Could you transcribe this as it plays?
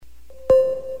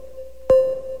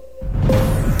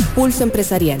Pulso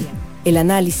Empresarial. El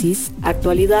análisis,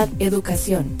 actualidad,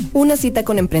 educación. Una cita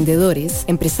con emprendedores,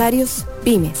 empresarios,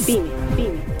 pymes.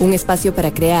 Un espacio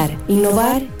para crear,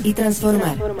 innovar y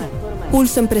transformar.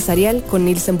 Pulso Empresarial con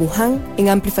Nilsen Buján en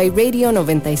Amplify Radio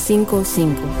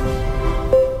 95.5.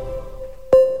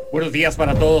 Buenos días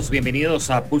para todos, bienvenidos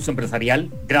a Pulso Empresarial.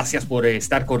 Gracias por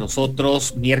estar con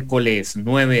nosotros. Miércoles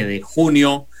 9 de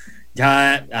junio,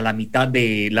 ya a la mitad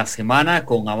de la semana,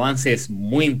 con avances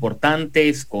muy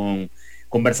importantes, con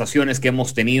conversaciones que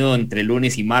hemos tenido entre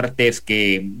lunes y martes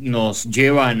que nos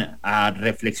llevan a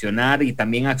reflexionar y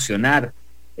también a accionar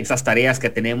esas tareas que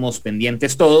tenemos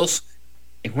pendientes todos.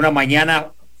 En una mañana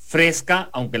fresca,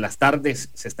 aunque las tardes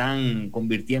se están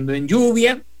convirtiendo en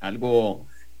lluvia, algo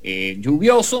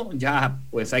lluvioso, ya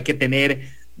pues hay que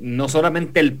tener no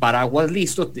solamente el paraguas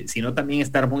listo, sino también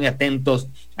estar muy atentos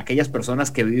a aquellas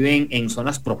personas que viven en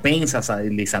zonas propensas a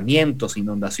deslizamientos,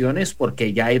 inundaciones,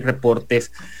 porque ya hay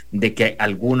reportes de que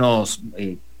algunos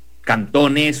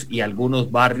cantones y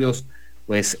algunos barrios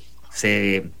pues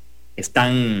se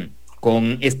están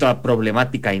con esta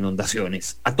problemática de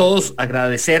inundaciones. A todos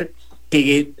agradecer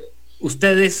que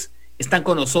ustedes están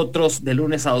con nosotros de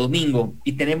lunes a domingo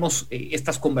y tenemos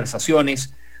estas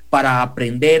conversaciones para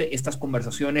aprender, estas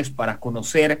conversaciones para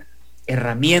conocer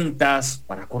herramientas,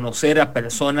 para conocer a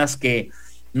personas que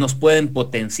nos pueden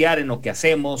potenciar en lo que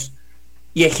hacemos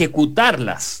y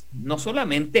ejecutarlas. No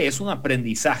solamente es un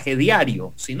aprendizaje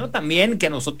diario, sino también que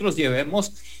nosotros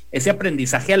llevemos ese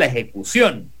aprendizaje a la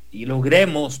ejecución y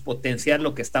logremos potenciar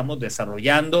lo que estamos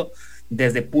desarrollando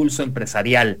desde Pulso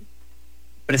Empresarial.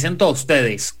 Presento a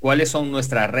ustedes cuáles son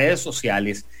nuestras redes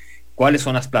sociales, cuáles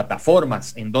son las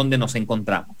plataformas en donde nos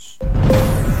encontramos.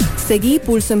 Seguí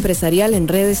Pulso Empresarial en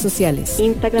redes sociales.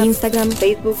 Instagram,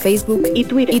 Facebook y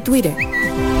Twitter.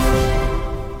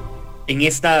 En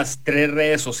estas 3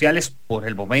 redes sociales, por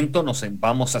el momento, nos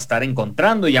vamos a estar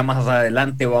encontrando. Ya más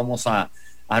adelante vamos a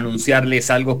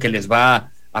anunciarles algo que les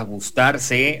va a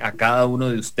gustarse a cada uno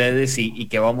de ustedes y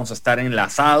que vamos a estar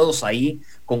enlazados ahí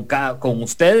con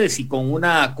ustedes y con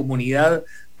una comunidad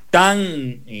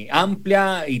tan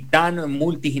amplia y tan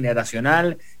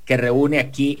multigeneracional que reúne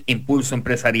aquí en Pulso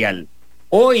Empresarial.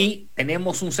 Hoy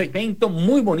tenemos un segmento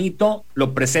muy bonito,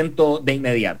 lo presento de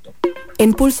inmediato.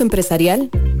 En Pulso Empresarial,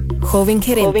 Joven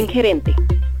Gerente.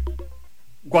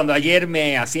 Cuando ayer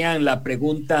me hacían la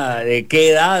pregunta de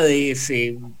qué edades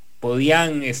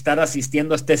podían estar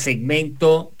asistiendo a este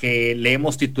segmento que le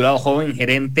hemos titulado Joven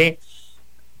Gerente,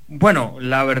 bueno,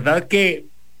 la verdad que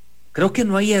creo que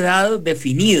no hay edad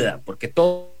definida, porque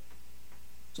todos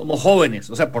somos jóvenes,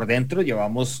 o sea, por dentro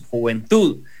llevamos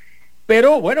juventud.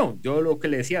 Pero bueno, yo lo que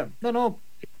le decía, no,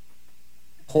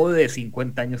 joven de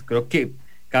 50 años creo que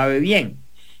cabe bien.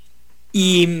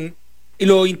 Y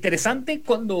lo interesante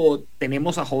cuando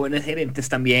tenemos a jóvenes gerentes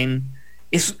también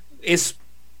es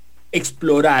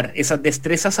explorar esas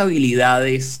destrezas,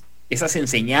 habilidades, esas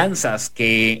enseñanzas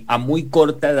que a muy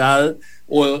corta edad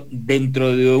o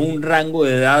dentro de un rango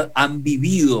de edad han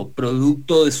vivido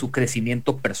producto de su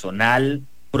crecimiento personal,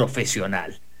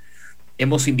 profesional.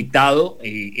 Hemos invitado,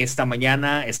 esta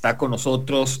mañana está con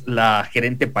nosotros la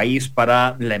gerente país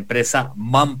para la empresa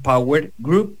Manpower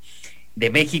Group de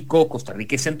México, Costa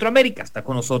Rica y Centroamérica. Está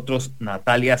con nosotros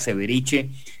Natalia Severiche.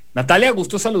 Natalia,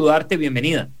 gusto saludarte,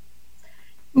 bienvenida.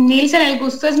 Nilsen, el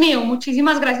gusto es mío.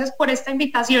 Muchísimas gracias por esta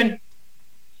invitación.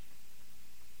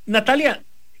 Natalia,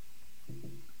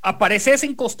 apareces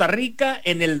en Costa Rica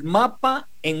en el mapa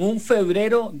en un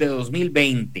febrero de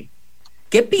 2020.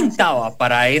 ¿Qué pintaba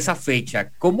para esa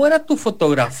fecha? ¿Cómo era tu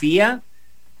fotografía?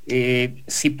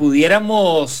 Si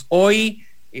pudiéramos hoy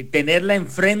tenerla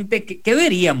enfrente, ¿qué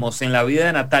veríamos en la vida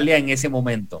de Natalia en ese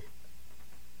momento?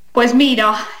 Pues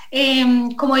mira,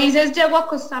 como dices, llego a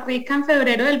Costa Rica en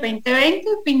febrero del 2020,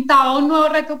 pintaba un nuevo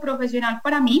reto profesional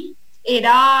para mí.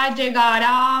 Era llegar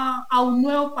a un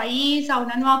nuevo país, a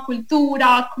una nueva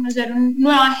cultura, conocer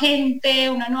nueva gente,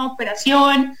 una nueva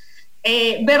operación,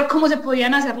 ver cómo se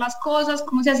podían hacer las cosas,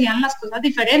 cómo se hacían las cosas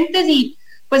diferentes, y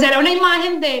pues era una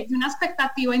imagen de una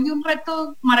expectativa y de un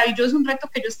reto maravilloso, un reto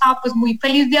que yo estaba pues muy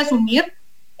feliz de asumir.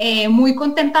 Muy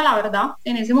contenta, la verdad.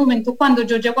 En ese momento, cuando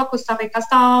yo llego a Costa Rica,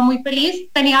 estaba muy feliz.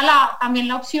 Tenía también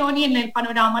la opción y en el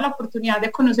panorama la oportunidad de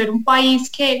conocer un país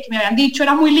que me habían dicho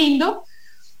era muy lindo.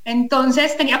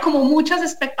 Entonces tenía como muchas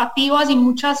expectativas y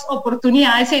muchas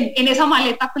oportunidades en esa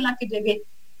maleta con la que llegué.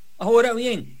 Ahora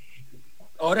bien,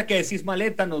 ahora que decís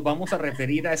maleta, nos vamos a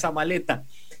referir a esa maleta.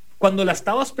 Cuando la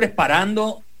estabas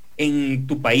preparando en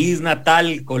tu país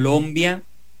natal, Colombia,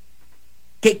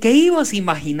 ¿qué ibas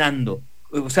imaginando?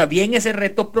 O sea, bien ese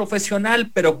reto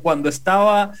profesional, pero cuando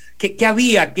estaba, ¿qué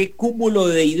había? ¿Qué cúmulo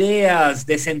de ideas,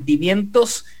 de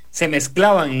sentimientos se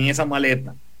mezclaban en esa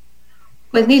maleta?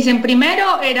 Pues dicen,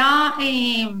 primero era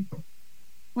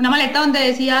una maleta donde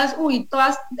decías, uy,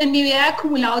 todas en mi vida he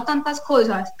acumulado tantas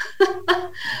cosas,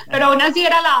 pero aún así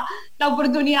era la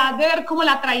oportunidad de ver cómo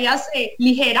la traías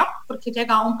ligera, porque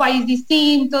llegaba a un país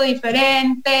distinto,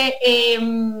 diferente.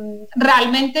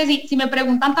 Realmente, si me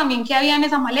preguntan también qué había en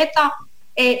esa maleta,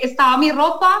 estaba mi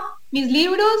ropa, mis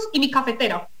libros y mi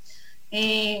cafetera.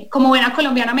 Como buena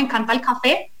colombiana me encanta el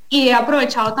café, y he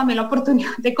aprovechado también la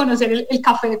oportunidad de conocer el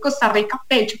café de Costa Rica.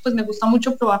 De hecho, pues me gusta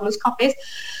mucho probar los cafés.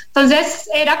 Entonces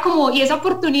era como, y esa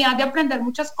oportunidad de aprender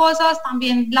muchas cosas,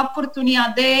 también la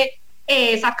oportunidad de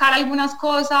sacar algunas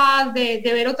cosas, de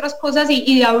ver otras cosas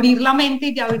y de abrir la mente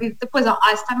y de abrirte pues a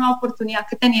esta nueva oportunidad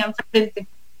que tenía enfrente.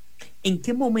 ¿En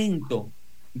qué momento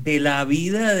de la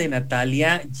vida de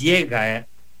Natalia llega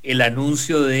el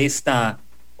anuncio de esta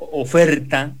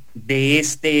oferta, de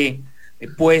este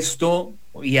puesto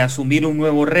y asumir un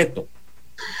nuevo reto?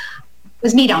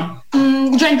 Pues mira,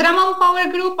 yo entré a Manpower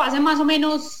Group hace más o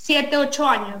menos 7, 8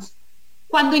 años.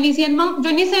 Cuando yo inicié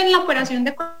en la operación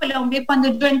de Colombia, y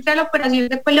cuando yo entré a la operación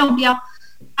de Colombia,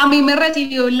 a mí me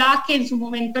recibió la que en su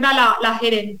momento era la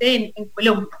gerente en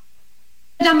Colombia.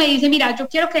 Ella me dice, mira, yo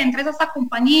quiero que entres a esta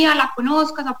compañía, la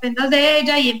conozcas, aprendas de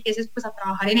ella y empieces pues a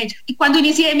trabajar en ella. Y cuando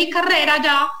inicié mi carrera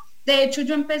ya, de hecho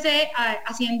yo empecé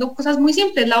haciendo cosas muy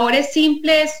simples, labores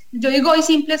simples, yo digo hoy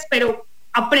simples, pero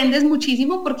aprendes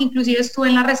muchísimo porque inclusive estuve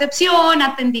en la recepción,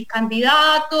 atendí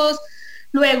candidatos,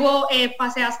 luego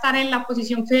pasé a estar en la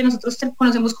posición que nosotros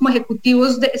conocemos como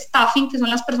ejecutivos de staffing, que son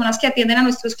las personas que atienden a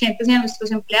nuestros clientes y a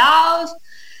nuestros empleados.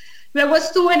 Luego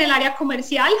estuve en el área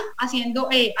comercial haciendo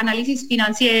análisis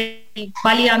financiero,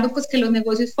 validando pues que los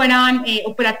negocios fueran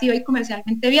operativa y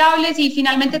comercialmente viables, y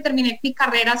finalmente terminé mi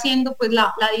carrera siendo pues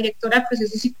la directora de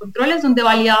procesos y controles, donde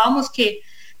validábamos que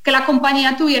la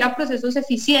compañía tuviera procesos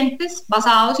eficientes,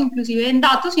 basados inclusive en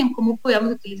datos y en cómo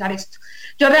podíamos utilizar esto.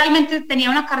 Yo realmente tenía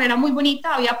una carrera muy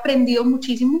bonita, había aprendido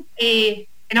muchísimo, es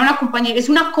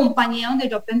una compañía donde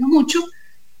yo aprendo mucho.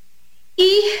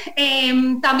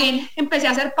 Y también empecé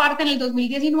a ser parte en el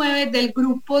 2019 del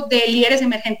grupo de líderes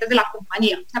emergentes de la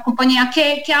compañía. La compañía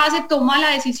que toma la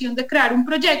decisión de crear un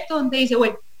proyecto donde dice,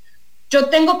 bueno, yo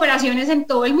tengo operaciones en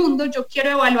todo el mundo, yo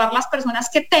quiero evaluar las personas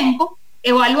que tengo,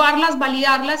 evaluarlas,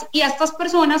 validarlas, y a estas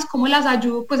personas, ¿cómo las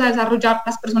ayudo pues a desarrollar?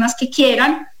 Las personas que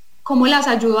quieran, ¿cómo las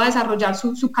ayudo a desarrollar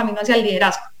su camino hacia el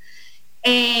liderazgo?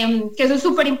 Que eso es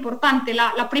súper importante.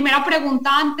 La primera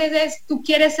pregunta antes es, ¿tú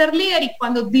quieres ser líder? Y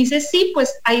cuando dices sí,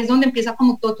 pues ahí es donde empieza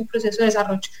como todo tu proceso de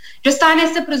desarrollo. Yo estaba en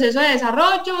este proceso de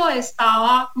desarrollo,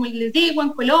 estaba, como les digo, en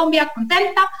Colombia,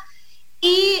 contenta,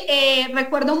 y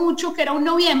recuerdo mucho que era un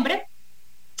noviembre,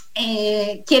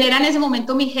 quien era en ese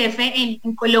momento mi jefe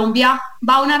en Colombia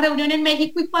va a una reunión en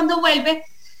México, y cuando vuelve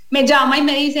me llama y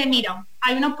me dice, mira,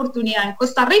 hay una oportunidad en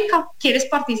Costa Rica, ¿quieres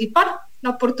participar?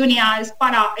 La oportunidad es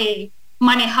para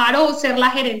manejar o ser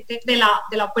la gerente de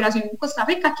la operación en Costa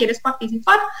Rica, ¿quieres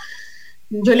participar?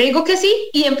 Yo le digo que sí,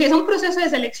 y empieza un proceso de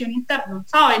selección interno,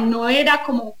 ¿saben? No era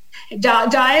como,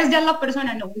 ya es la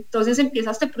persona, no. Entonces empieza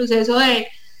este proceso de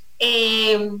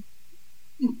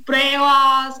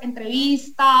pruebas,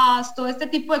 entrevistas, todo este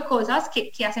tipo de cosas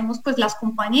que hacemos pues las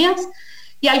compañías.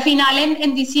 Y al final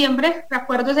en diciembre,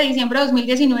 recuerdo ese diciembre de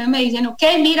 2019, me dicen, ok,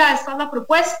 mira, esta es la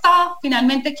propuesta,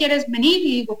 finalmente quieres venir.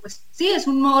 Y digo, pues sí, es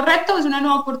un nuevo reto, es una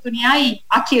nueva oportunidad, y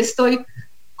aquí estoy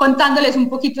contándoles un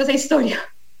poquito esa historia.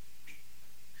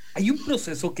 Hay un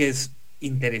proceso que es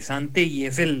interesante y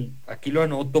es aquí lo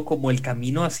anoto como el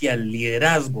camino hacia el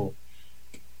liderazgo.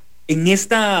 En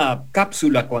esta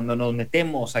cápsula, cuando nos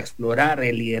metemos a explorar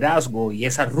el liderazgo y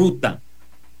esa ruta,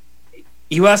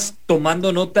 ibas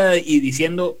tomando nota y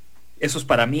diciendo, eso es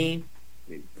para mí,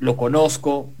 lo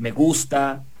conozco, me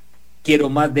gusta, quiero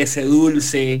más de ese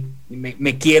dulce,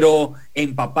 me quiero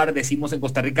empapar, decimos en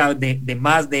Costa Rica, de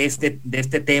más de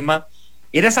este tema.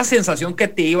 Era esa sensación que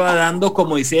te iba dando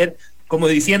como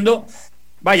diciendo,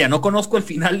 vaya, no conozco el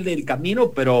final del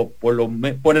camino, pero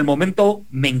por el momento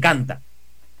me encanta.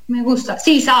 Me gusta,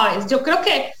 sí, sabes, yo creo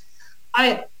que, a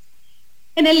ver,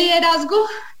 en el liderazgo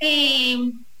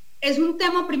es un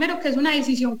tema primero que es una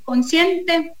decisión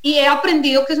consciente, y he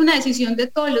aprendido que es una decisión de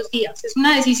todos los días, es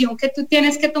una decisión que tú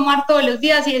tienes que tomar todos los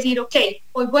días y decir, ok,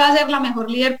 hoy voy a ser la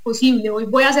mejor líder posible, hoy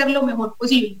voy a hacer lo mejor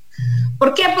posible.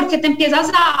 ¿Por qué? Porque te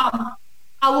empiezas a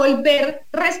volver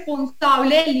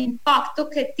responsable del impacto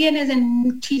que tienes en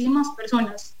muchísimas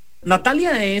personas.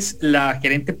 Natalia es la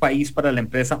gerente país para la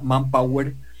empresa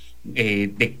Manpower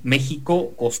de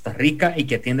México, Costa Rica, y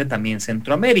que atiende también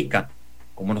Centroamérica.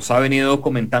 Como nos ha venido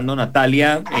comentando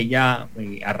Natalia, ella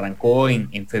arrancó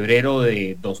en febrero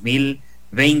de 2020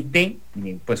 2020,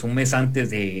 pues un mes antes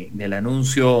del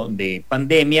anuncio de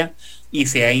pandemia, y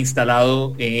se ha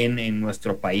instalado en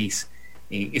nuestro país.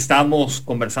 Estábamos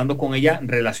conversando con ella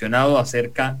relacionado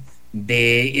acerca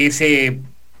de ese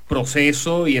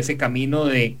proceso y ese camino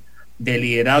de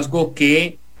liderazgo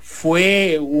que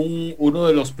fue uno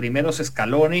de los primeros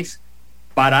escalones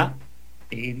para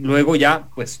luego ya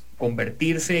pues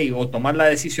convertirse o tomar la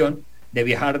decisión de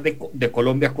viajar de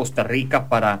Colombia a Costa Rica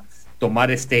para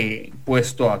tomar este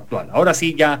puesto actual. Ahora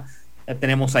sí, ya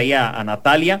tenemos ahí a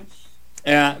Natalia.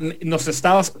 Nos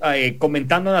estabas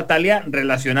comentando, Natalia,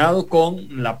 relacionado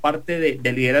con la parte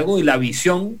de liderazgo y la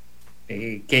visión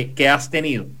que has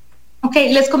tenido. Ok,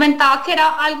 les comentaba que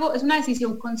es una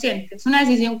decisión consciente, es una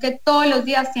decisión que todos los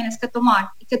días tienes que tomar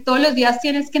y que todos los días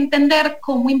tienes que entender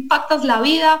cómo impactas la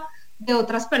vida de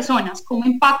otras personas, cómo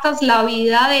impactas la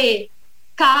vida de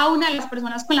cada una de las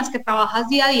personas con las que trabajas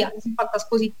día a día, las impactas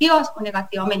positivas o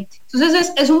negativamente.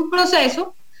 Entonces es un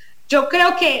proceso. Yo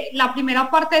creo que la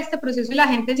primera parte de este proceso, y la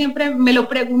gente siempre me lo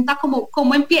pregunta como,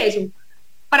 ¿cómo empiezo?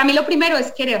 Para mí lo primero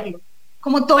es quererlo.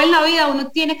 Como todo en la vida, uno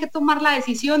tiene que tomar la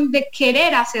decisión de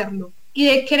querer hacerlo, y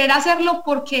de querer hacerlo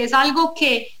porque es algo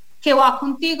que va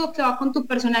contigo, que va con tu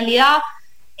personalidad.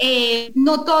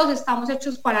 No todos estamos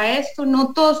hechos para esto,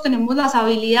 no todos tenemos las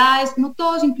habilidades, no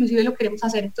todos inclusive lo queremos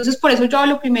hacer. Entonces por eso yo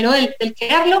hablo primero del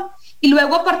quererlo, y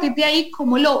luego a partir de ahí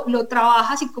cómo lo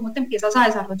trabajas y cómo te empiezas a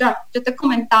desarrollar. Yo te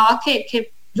comentaba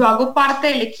que yo hago parte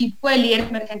del equipo de líderes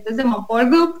emergentes de Manpower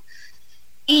Group,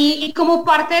 y como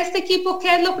parte de este equipo,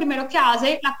 ¿qué es lo primero que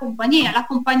hace la compañía? La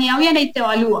compañía viene y te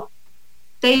evalúa.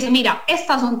 Te dice, mira,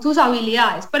 estas son tus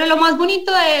habilidades. Pero lo más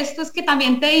bonito de esto es que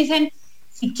también te dicen,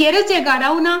 si quieres llegar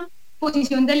a una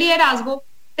posición de liderazgo,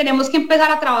 tenemos que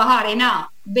empezar a trabajar en A,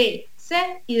 B, C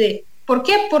y D. ¿Por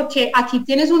qué? Porque aquí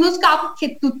tienes unos gaps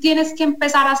que tú tienes que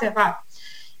empezar a cerrar.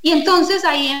 Y entonces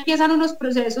ahí empiezan unos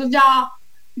procesos ya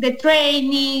de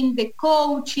training, de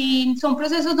coaching. Son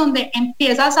procesos donde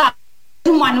empiezas a...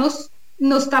 Humanos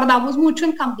nos tardamos mucho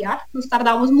en cambiar, nos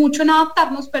tardamos mucho en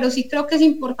adaptarnos, pero sí creo que es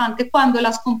importante cuando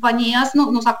las compañías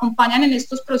nos acompañan en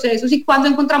estos procesos, y cuando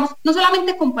encontramos no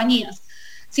solamente compañías,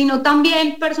 sino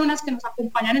también personas que nos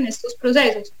acompañan en estos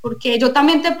procesos, porque yo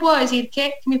también te puedo decir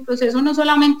que mi proceso no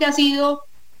solamente ha sido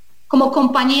como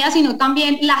compañía, sino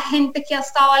también la gente que ha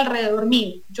estado alrededor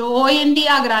mío. Yo hoy en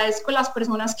día agradezco a las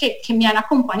personas que me han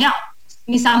acompañado,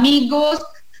 mis amigos,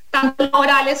 tanto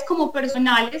laborales como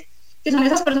personales, que son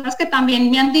esas personas que también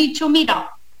me han dicho,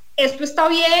 mira, esto está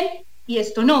bien y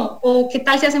esto no, o qué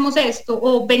tal si hacemos esto,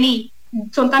 o vení.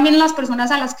 Son también las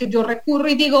personas a las que yo recurro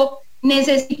y digo,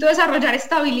 necesito desarrollar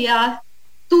esta habilidad,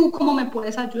 ¿tú cómo me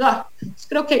puedes ayudar? Entonces,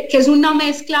 creo que es una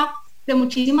mezcla de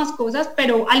muchísimas cosas,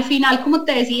 pero al final, como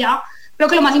te decía, creo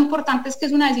que lo más importante es que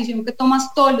es una decisión que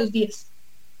tomas todos los días.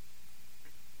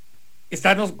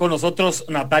 Está con nosotros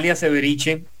Natalia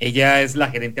Severiche, ella es la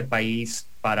gerente país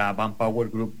para Manpower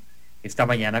Group, esta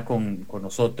mañana con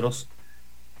nosotros.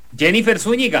 Jennifer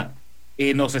Zúñiga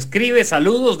nos escribe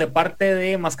saludos de parte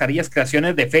de Mascarillas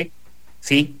Creaciones de Fe.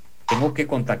 Sí, tengo que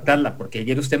contactarla porque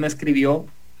ayer usted me escribió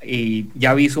y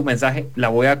ya vi su mensaje, la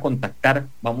voy a contactar.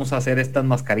 Vamos a hacer estas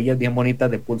mascarillas bien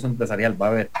bonitas de Pulso Empresarial, va a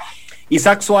ver.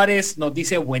 Isaac Suárez nos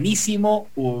dice buenísimo,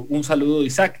 un saludo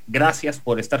Isaac, gracias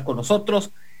por estar con nosotros.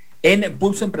 En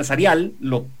Pulso Empresarial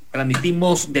lo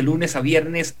transmitimos de lunes a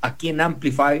viernes aquí en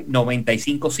Amplify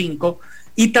 95.5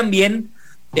 y también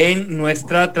en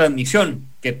nuestra transmisión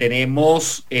que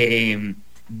tenemos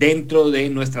dentro de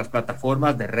nuestras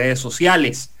plataformas de redes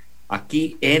sociales,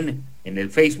 aquí en el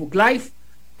Facebook Live,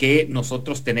 que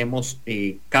nosotros tenemos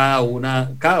cada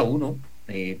uno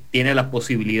tiene la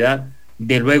posibilidad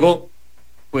de luego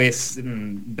pues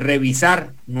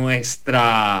revisar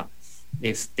nuestra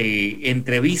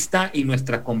entrevista y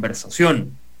nuestra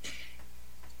conversación.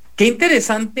 Qué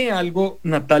interesante algo,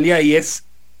 Natalia, y es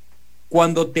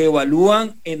cuando te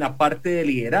evalúan en la parte de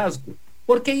liderazgo,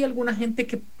 porque hay alguna gente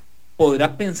que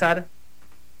podrá pensar,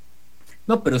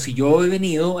 no, pero si yo he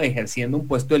venido ejerciendo un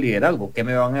puesto de liderazgo, ¿qué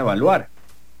me van a evaluar?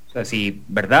 O sea, si,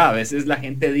 ¿verdad? A veces la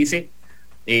gente dice,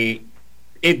 de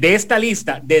esta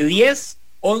lista de 10,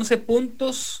 11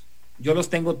 puntos, yo los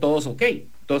tengo todos ok.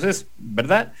 Entonces,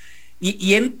 ¿verdad?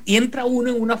 Y entra uno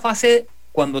en una fase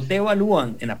cuando te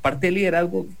evalúan en la parte de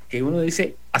liderazgo que uno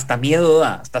dice, hasta miedo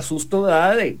da, hasta susto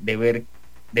da de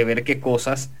ver qué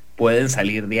cosas pueden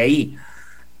salir de ahí.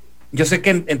 Yo sé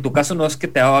que en tu caso no es que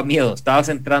te daba miedo, estabas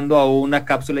entrando a una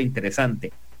cápsula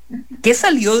interesante. ¿Qué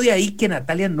salió de ahí que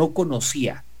Natalia no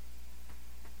conocía?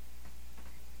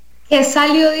 ¿Qué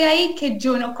salió de ahí que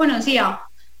yo no conocía?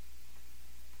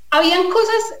 Habían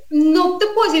cosas, no te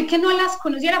puedo decir que no las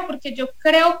conociera, porque yo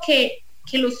creo que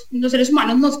que los seres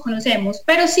humanos nos conocemos,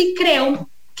 pero sí creo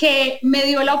que me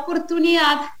dio la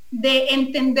oportunidad de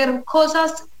entender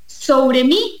cosas sobre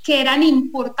mí que eran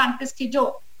importantes que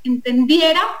yo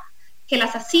entendiera, que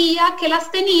las hacía, que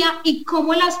las tenía y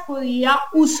cómo las podía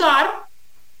usar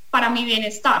para mi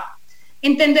bienestar.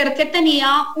 Entender que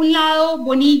tenía un lado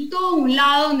bonito, un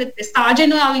lado donde estaba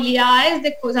lleno de habilidades,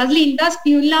 de cosas lindas,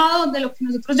 y un lado donde lo que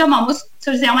nosotros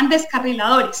se llaman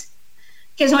descarriladores,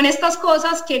 que son estas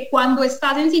cosas que cuando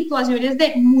estás en situaciones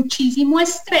de muchísimo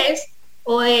estrés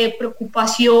o de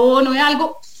preocupación o de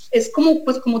algo, es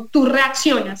como tú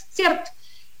reaccionas, ¿cierto?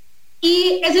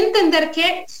 Y es entender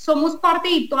que somos parte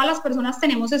y todas las personas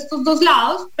tenemos estos dos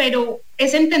lados, pero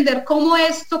es entender cómo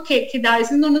esto que a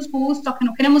veces no nos gusta, que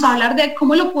no queremos hablar de,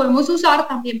 cómo lo podemos usar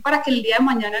también para que el día de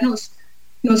mañana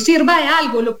nos sirva de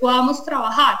algo, lo podamos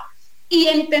trabajar. Y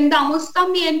entendamos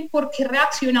también por qué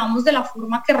reaccionamos de la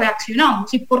forma que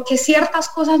reaccionamos y por qué ciertas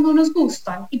cosas no nos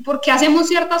gustan y por qué hacemos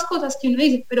ciertas cosas que uno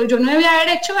dice, pero yo no debía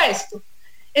haber hecho esto.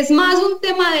 Es más un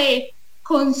tema de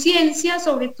conciencia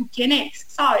sobre tú quién eres,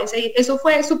 ¿sabes? Eso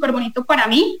fue súper bonito para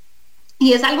mí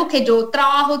y es algo que yo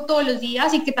trabajo todos los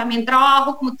días y que también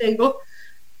trabajo, como te digo,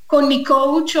 con mi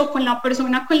coach o con la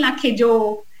persona con la que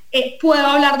yo puedo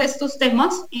hablar de estos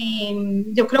temas.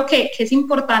 Yo creo que es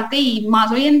importante y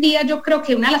más hoy en día yo creo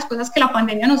que una de las cosas que la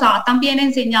pandemia nos ha también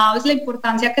enseñado es la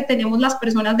importancia que tenemos las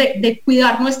personas de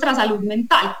cuidar nuestra salud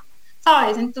mental,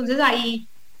 ¿sabes? Entonces ahí...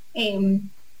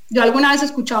 yo alguna vez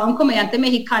escuchaba a un comediante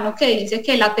mexicano que dice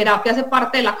que la terapia hace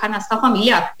parte de la canasta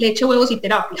familiar, leche, huevos y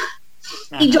terapia.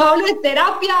 Ajá. Y yo hablo de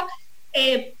terapia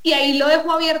y ahí lo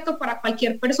dejo abierto para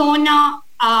cualquier persona,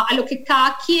 a lo que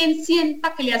cada quien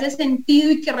sienta que le hace sentido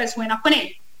y que resuena con él,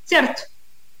 ¿cierto?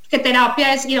 Que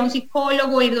terapia es ir a un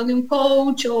psicólogo, ir donde un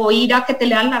coach, o ir a que te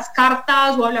lean las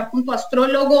cartas, o hablar con tu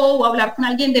astrólogo, o hablar con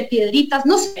alguien de piedritas,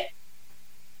 no sé.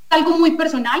 Algo muy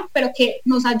personal, pero que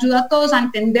nos ayuda a todos a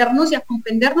entendernos y a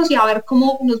comprendernos y a ver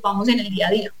cómo nos vamos en el día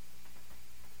a día.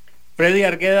 Freddy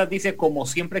Argueda dice, como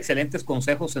siempre, excelentes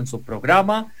consejos en su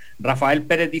programa. Rafael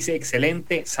Pérez dice,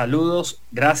 excelente, saludos,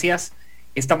 gracias.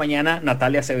 Esta mañana,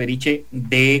 Natalia Severiche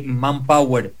de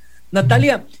Manpower.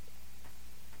 Natalia,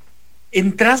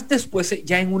 entras después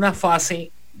ya en una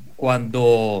fase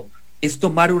cuando es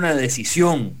tomar una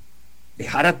decisión,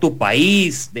 dejar a tu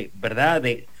país, ¿verdad?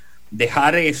 De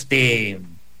dejar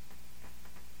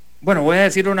bueno, voy a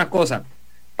decir una cosa,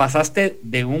 pasaste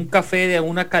de un café de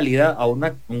una calidad a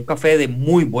un café de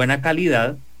muy buena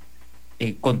calidad,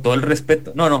 con todo el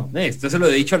respeto, esto se lo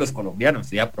he dicho a los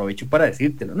colombianos y aprovecho para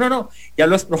decírtelo, ya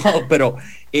lo has probado, pero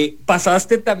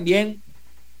pasaste también,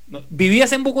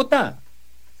 ¿vivías en Bogotá?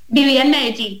 Vivía en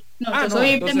Medellín, yo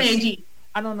soy de Medellín.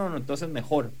 Entonces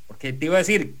mejor, porque te iba a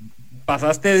decir,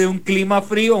 pasaste de un clima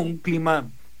frío a un clima,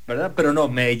 ¿verdad? Pero no,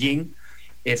 Medellín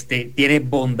tiene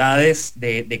bondades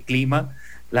de clima,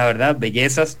 la verdad,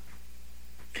 bellezas.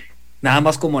 Nada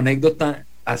más como anécdota,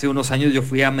 hace unos años yo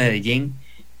fui a Medellín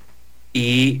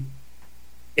y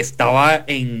estaba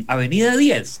en Avenida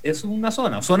 10, es una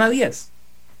zona 10.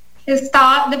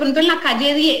 Estaba de pronto en la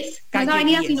calle 10, calle no es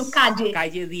avenida 10, sino calle.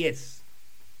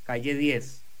 Calle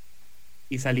 10.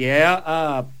 Y salí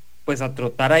a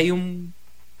trotar ahí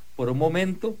por un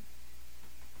momento.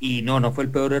 Y no fue el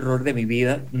peor error de mi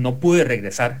vida. No pude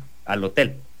regresar al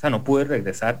hotel. O sea, no pude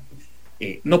regresar.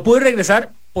 No pude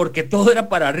regresar porque todo era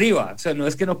para arriba. O sea, no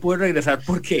es que no pude regresar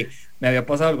porque me había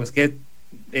pasado algo. Es que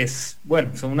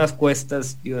son unas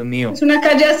cuestas, Dios mío. Es una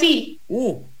calle así.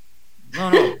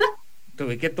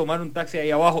 Tuve que tomar un taxi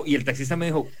ahí abajo y el taxista me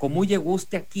dijo, ¿cómo llegó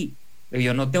usted aquí? Y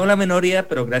yo no tengo la menor idea,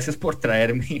 pero gracias por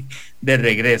traerme de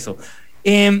regreso.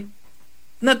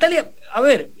 Natalia, a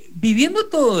ver, viviendo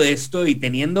todo esto y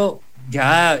teniendo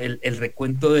ya el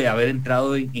recuento de haber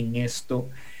entrado en esto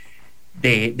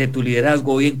de tu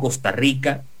liderazgo hoy en Costa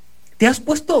Rica, ¿te has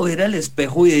puesto a ver al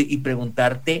espejo y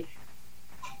preguntarte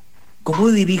cómo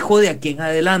dirijo de aquí en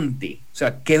adelante? O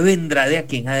sea, ¿qué vendrá de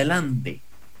aquí en adelante?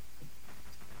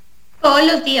 Todos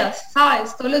los días,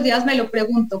 ¿sabes? Todos los días me lo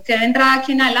pregunto, ¿qué vendrá de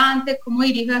aquí en adelante? ¿Cómo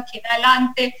dirijo de aquí en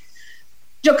adelante?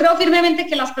 Yo creo firmemente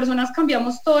que las personas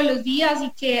cambiamos todos los días y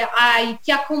que hay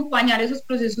que acompañar esos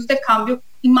procesos de cambio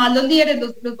y más los líderes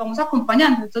los vamos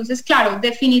acompañando. Entonces, claro,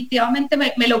 definitivamente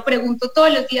me lo pregunto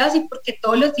todos los días y porque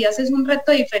todos los días es un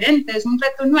reto diferente, es un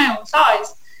reto nuevo,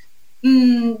 ¿sabes?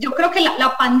 Yo creo que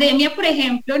la pandemia, por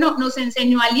ejemplo, nos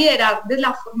enseñó a liderar de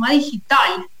la forma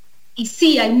digital. Y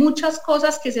sí, hay muchas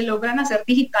cosas que se logran hacer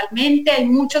digitalmente, hay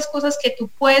muchas cosas que tú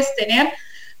puedes tener,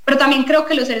 pero también creo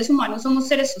que los seres humanos somos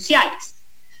seres sociales.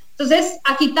 Entonces,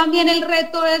 aquí también el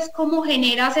reto es cómo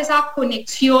generas esa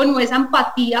conexión o esa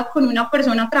empatía con una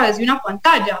persona a través de una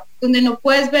pantalla, donde no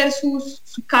puedes ver su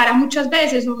cara muchas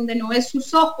veces, o donde no ves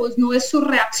sus ojos, no ves sus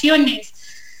reacciones.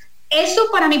 Eso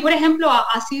para mí, por ejemplo,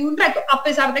 ha sido un reto, a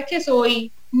pesar de que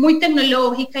soy muy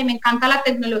tecnológica y me encanta la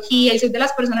tecnología y soy de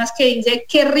las personas que dice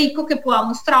qué rico que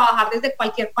podamos trabajar desde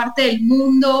cualquier parte del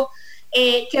mundo,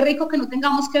 qué rico que no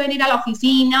tengamos que venir a la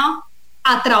oficina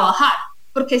a trabajar,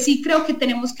 porque sí creo que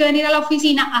tenemos que venir a la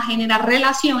oficina a generar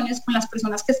relaciones con las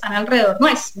personas que están alrededor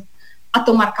nuestro, a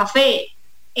tomar café,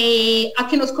 a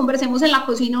que nos conversemos en la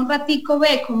cocina un ratico,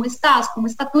 ve, ¿cómo estás? ¿Cómo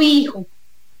está tu hijo?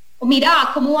 O mira,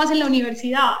 ¿cómo vas en la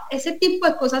universidad? Ese tipo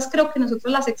de cosas creo que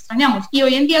nosotros las extrañamos. Y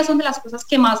hoy en día son de las cosas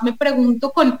que más me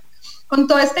pregunto con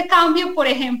todo este cambio, por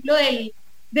ejemplo, de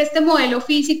este modelo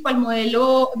físico al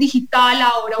modelo digital,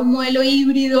 ahora un modelo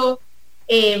híbrido,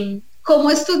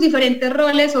 cómo estos diferentes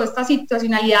roles o estas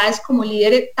situacionalidades como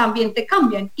líder también te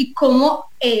cambian y cómo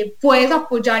puedes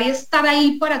apoyar y estar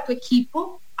ahí para tu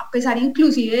equipo, a pesar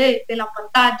inclusive de la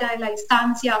pantalla, de la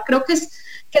distancia. Creo que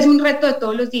es un reto de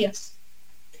todos los días.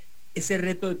 Ese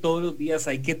reto de todos los días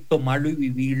hay que tomarlo y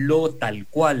vivirlo tal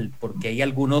cual, porque hay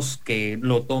algunos que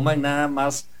lo toman nada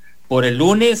más por el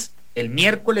lunes, el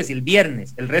miércoles y el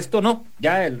viernes, el resto no,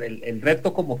 ya el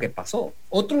reto como que pasó.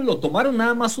 Otros lo tomaron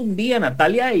nada más un día,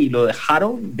 Natalia, y lo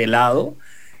dejaron de lado,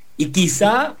 y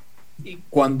quizá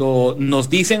cuando nos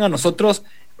dicen a nosotros,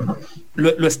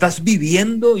 lo estás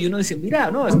viviendo, y uno dice, mira,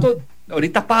 no, esto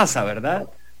ahorita pasa, ¿verdad?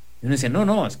 Y uno dice,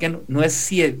 no, es que no es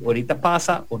si ahorita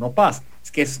pasa o no pasa,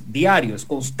 es que es diario, es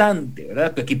constante,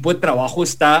 ¿verdad? Tu equipo de trabajo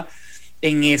está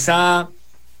en esa,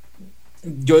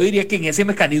 yo diría que en ese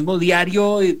mecanismo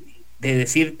diario de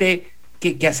decirte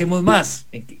que hacemos más,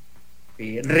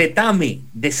 retame,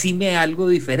 decime algo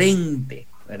diferente,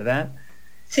 ¿verdad?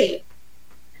 Sí.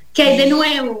 ¿Qué hay de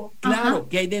nuevo? Claro, ajá.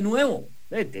 ¿Qué hay de nuevo?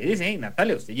 Te dicen, hey,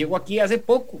 Natalia, usted llegó aquí hace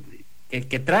poco,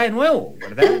 ¿qué trae nuevo,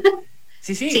 verdad?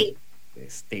 Sí.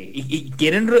 Y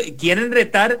quieren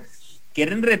retar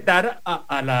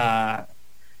a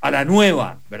la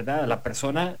nueva, ¿verdad? A la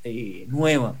persona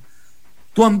nueva.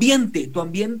 Tu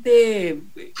ambiente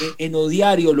en lo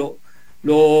diario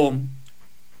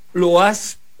lo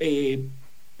has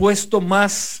puesto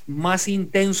más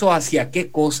intenso hacia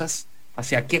qué cosas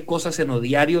en lo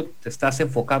diario te estás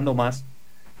enfocando más.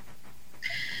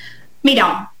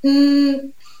 Mira,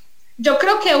 yo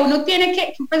creo que uno tiene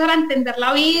que empezar a entender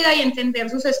la vida y entender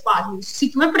sus espacios.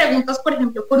 Si tú me preguntas, por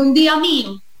ejemplo, por un día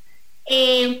mío,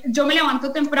 yo me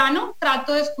levanto temprano,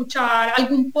 trato de escuchar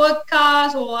algún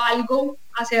podcast o algo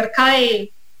acerca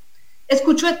de,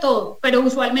 escucho de todo, pero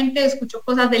usualmente escucho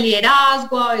cosas de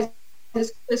liderazgo, a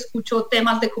veces escucho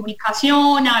temas de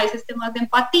comunicación, a veces temas de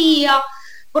empatía,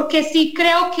 porque sí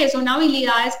creo que son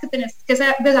habilidades que tenés que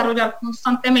desarrollar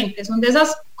constantemente, son de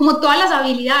esas, como todas las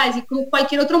habilidades y como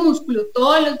cualquier otro músculo,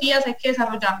 todos los días hay que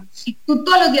desarrollarlos. Si tú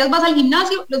todos los días vas al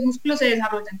gimnasio, los músculos se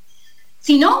desarrollan.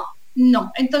 Si no,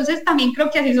 no. Entonces también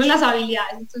creo que así son las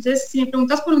habilidades. Entonces, si me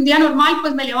preguntas por un día normal,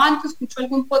 pues me levanto, escucho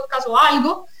algún podcast o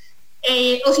algo,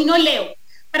 o si no, leo.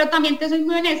 Pero también te soy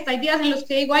muy honesta, hay días en los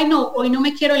que digo, ay no, hoy no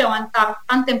me quiero levantar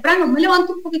tan temprano, me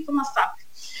levanto un poquito más tarde.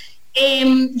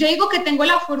 Yo digo que tengo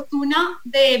la fortuna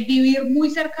de vivir muy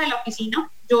cerca de la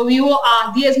oficina. Yo vivo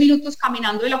a 10 minutos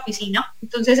caminando de la oficina,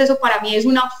 entonces eso para mí es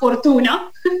una fortuna.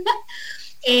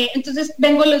 Entonces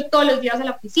vengo todos los días a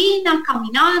la oficina,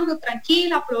 caminando,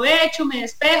 tranquila, aprovecho, me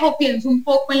despejo, pienso un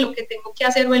poco en lo que tengo que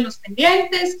hacer o en los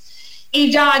pendientes, y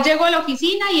ya llego a la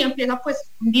oficina y empieza pues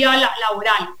un día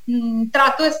laboral.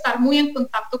 Trato de estar muy en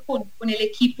contacto con el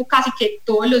equipo casi que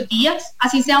todos los días,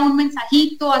 así sea un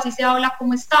mensajito, así sea hola,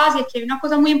 ¿cómo estás? Y aquí hay una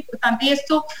cosa muy importante, y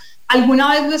esto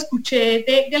alguna vez lo escuché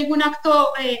de algún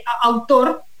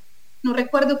autor, no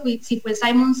recuerdo si fue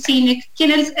Simon Sinek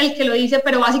quien es el que lo dice,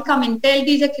 pero básicamente él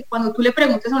dice que cuando tú le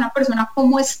preguntes a una persona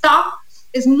cómo está,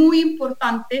 es muy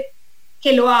importante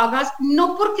que lo hagas,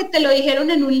 no porque te lo dijeron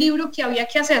en un libro que había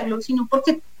que hacerlo, sino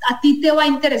porque a ti te va a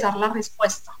interesar la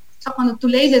respuesta. O sea, cuando tú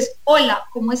le dices, hola,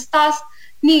 ¿cómo estás,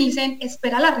 Nielsen?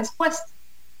 Espera la respuesta.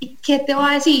 ¿Y qué te va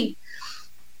a decir?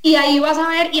 Y ahí vas a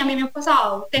ver, y a mí me ha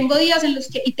pasado, tengo días en los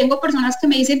que, y tengo personas que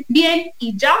me dicen, bien,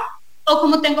 y ya, o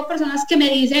como tengo personas que me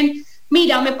dicen,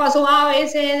 mira, me pasó A, B,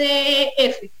 C, D,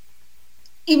 F.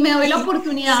 Y me doy la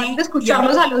oportunidad de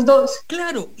escucharlos a los dos.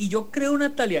 Claro, y yo creo,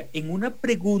 Natalia, en una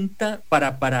pregunta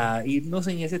para irnos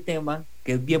en ese tema,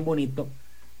 que es bien bonito,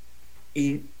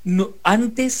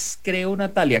 antes creo,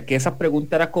 Natalia, que esa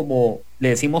pregunta era como, le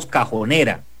decimos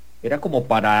cajonera, era como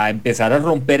para empezar a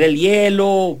romper el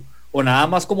hielo, o nada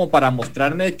más como para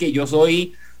mostrarme que yo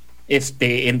soy,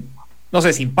 no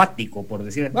sé, simpático, por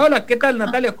decir, hola, ¿qué tal,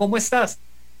 Natalia? ¿Cómo estás?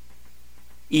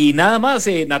 Y nada más,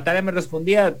 Natalia me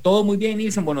respondía, todo muy bien,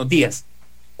 Nilsen, buenos días.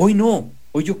 Hoy no,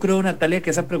 hoy yo creo, Natalia, que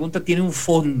esa pregunta tiene un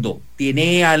fondo,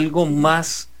 tiene algo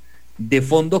más de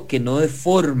fondo que no de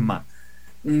forma.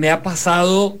 Me ha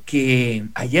pasado que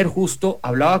ayer justo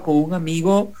hablaba con un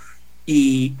amigo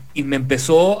y me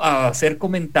empezó a hacer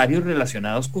comentarios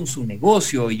relacionados con su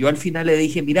negocio, y yo al final le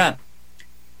dije, mira,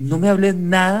 no me hables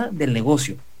nada del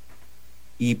negocio.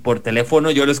 Y por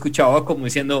teléfono yo lo escuchaba como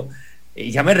diciendo,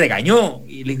 ya me regañó,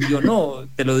 y le digo yo, no,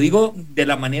 te lo digo de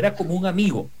la manera como un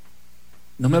amigo,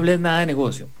 no me hables nada de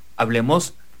negocio,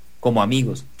 hablemos como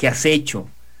amigos. ¿Qué has hecho?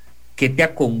 ¿Qué te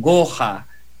acongoja?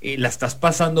 ¿La estás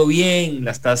pasando bien?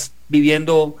 ¿La estás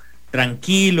viviendo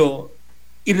tranquilo?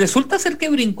 Y resulta ser que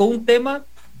brincó un tema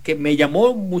que me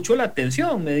llamó mucho la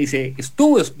atención. Me dice,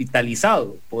 estuve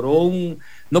hospitalizado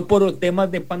no por temas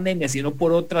de pandemia, sino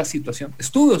por otra situación.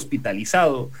 Estuve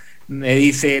hospitalizado. Me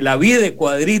dice, la vi de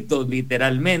cuadritos,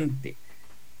 literalmente.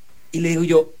 Y le digo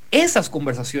yo, esas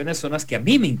conversaciones son las que a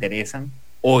mí me interesan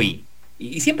hoy.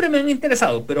 Y siempre me han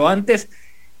interesado, pero antes,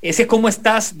 ese cómo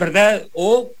estás, ¿verdad?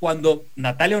 O cuando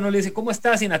Natalia uno le dice, ¿cómo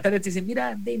estás? Y Natalia te dice,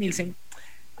 mira, Danielsen,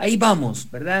 ahí vamos,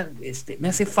 ¿verdad? Me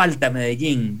hace falta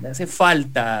Medellín, me hace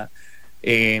falta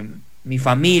mi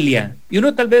familia. Y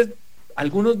uno tal vez,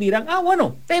 algunos dirán,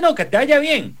 bueno, pero que te vaya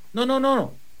bien.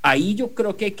 No. Ahí yo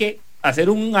creo que hay que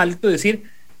hacer un alto y decir,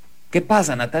 ¿qué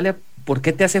pasa, Natalia? ¿Por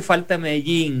qué te hace falta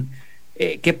Medellín?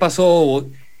 ¿Qué pasó?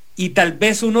 Y tal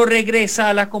vez uno regresa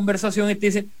a la conversación y te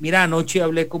dice, mira, anoche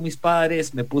hablé con mis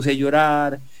padres, me puse a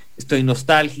llorar, estoy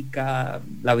nostálgica,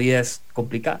 la vida es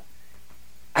complicada.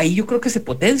 Ahí yo creo que se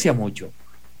potencia mucho.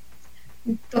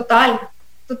 Total.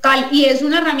 Y es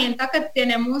una herramienta que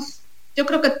tenemos, yo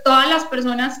creo que todas las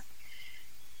personas,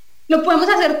 lo podemos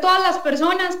hacer todas las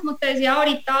personas, como te decía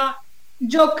ahorita,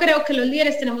 yo creo que los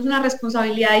líderes tenemos una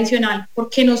responsabilidad adicional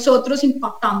porque nosotros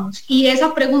impactamos y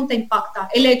esa pregunta impacta.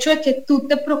 El hecho de que tú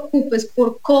te preocupes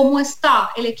por cómo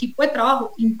está el equipo de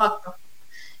trabajo impacta.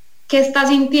 ¿Qué está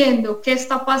sintiendo? ¿Qué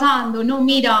está pasando? No,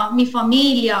 mira, mi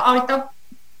familia, ahorita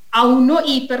a uno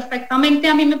y perfectamente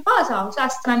a mí me pasa, o sea,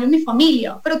 extraño mi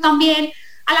familia, pero también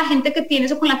a la gente que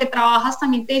tienes o con la que trabajas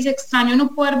también te dice, extraño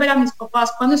no poder ver a mis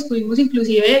papás cuando estuvimos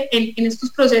inclusive en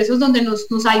estos procesos donde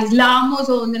nos aislamos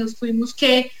o donde nos tuvimos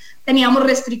teníamos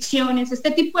restricciones,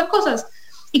 este tipo de cosas.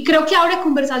 Y creo que abre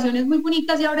conversaciones muy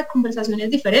bonitas y abre conversaciones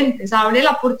diferentes, abre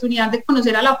la oportunidad de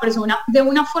conocer a la persona de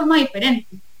una forma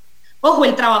diferente. Ojo,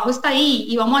 el trabajo está ahí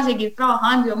y vamos a seguir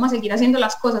trabajando y vamos a seguir haciendo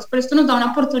las cosas, pero esto nos da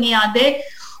una oportunidad de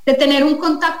tener un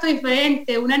contacto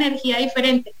diferente, una energía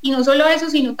diferente. Y no solo eso,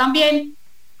 sino también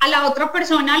a la otra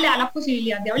persona le da la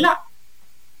posibilidad de hablar,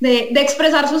 de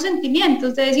expresar sus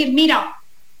sentimientos, de decir, mira,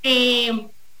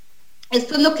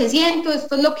 esto es lo que siento,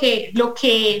 esto es lo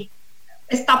que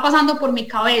está pasando por mi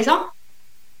cabeza,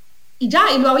 y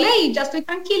lo hablé y ya estoy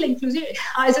tranquila. Inclusive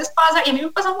a veces pasa, y a mí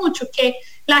me pasa mucho, que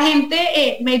la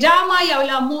gente me llama y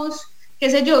hablamos,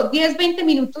 qué sé yo, 10, 20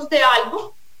 minutos de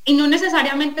algo, y no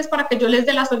necesariamente es para que yo les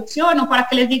dé la solución o para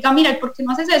que les diga, mira, ¿por qué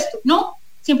no haces esto? No,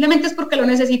 simplemente es porque lo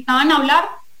necesitaban hablar,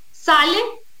 sale,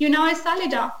 y una vez sale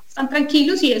ya están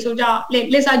tranquilos y eso ya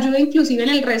les ayuda inclusive en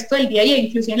el resto del día y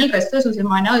inclusive en el resto de su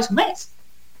semana o de su mes.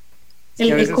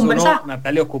 A veces uno,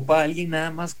 Natalia, ocupa a alguien nada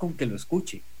más con que lo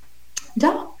escuche.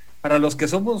 Ya. Para los que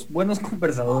somos buenos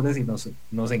conversadores y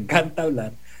nos encanta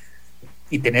hablar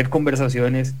y tener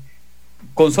conversaciones,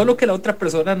 con solo que la otra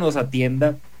persona nos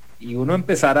atienda y uno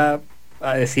empezar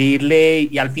a decirle,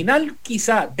 y al final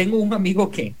quizá, tengo un amigo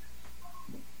que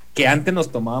antes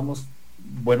nos tomábamos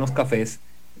buenos cafés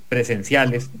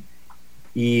presenciales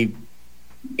y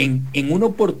en una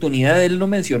oportunidad él no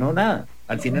mencionó nada.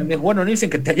 Al final me dijo, bueno, Nilsen,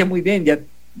 que te haya muy bien, ya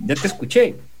te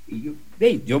escuché. Y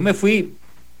yo me fui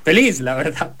feliz, la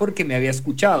verdad, porque me había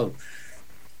escuchado.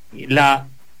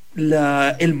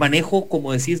 El manejo,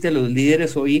 como decís, de los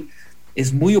líderes hoy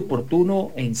es muy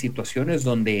oportuno en situaciones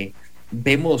donde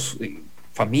vemos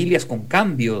familias con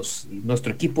cambios,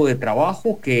 nuestro equipo de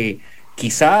trabajo que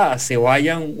quizá se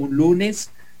vayan un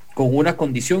lunes con una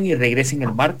condición y regresen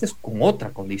el martes con otra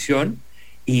condición,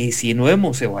 y si no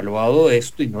hemos evaluado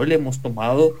esto y no le hemos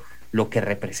tomado lo que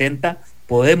representa,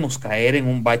 podemos caer en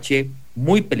un bache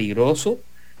muy peligroso,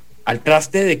 al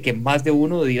traste de que más de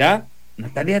uno dirá,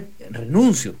 Natalia, te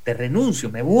renuncio,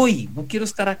 me voy, no quiero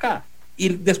estar acá. Y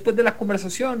después de la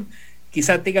conversación,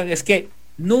 quizá te digan, es que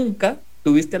nunca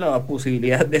tuviste la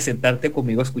posibilidad de sentarte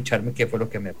conmigo a escucharme qué fue lo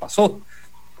que me pasó.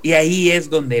 Y ahí es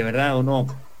donde, ¿verdad? Uno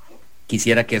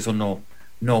quisiera que eso no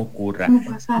ocurra.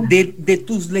 De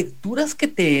tus lecturas que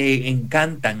te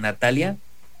encantan, Natalia,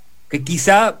 que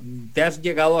quizá te has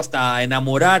llegado hasta a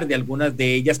enamorar de algunas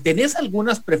de ellas, ¿tenés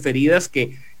algunas preferidas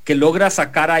que que logras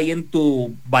sacar ahí en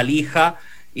tu valija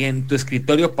y en tu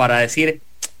escritorio para decir,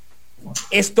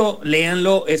 esto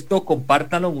léanlo, esto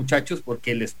compártanlo, muchachos,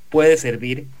 porque les puede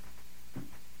servir?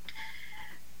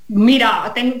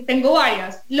 Mira, tengo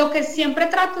varias. Lo que siempre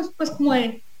trato es pues como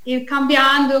de ir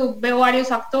cambiando, veo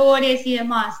varios actores y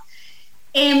demás.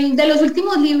 De los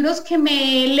últimos libros que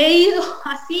me he leído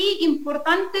así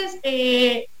importantes,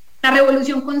 La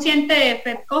Revolución Consciente de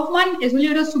Fred Kaufman es un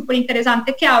libro súper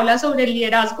interesante que habla sobre el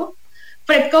liderazgo.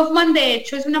 Fred Kaufman, de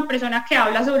hecho, es una persona que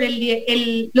habla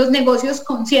sobre los negocios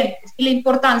conscientes y la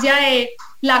importancia de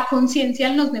la conciencia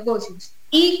en los negocios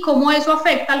y cómo eso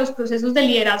afecta a los procesos de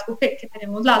liderazgo que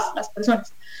tenemos las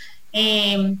personas.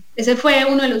 Ese fue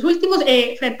uno de los últimos.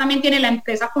 Fred también tiene La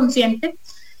Empresa Consciente,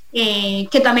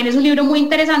 que también es un libro muy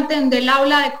interesante donde él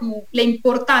habla de como la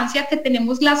importancia que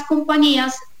tenemos las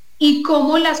compañías y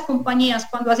cómo las compañías,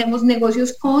 cuando hacemos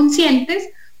negocios conscientes,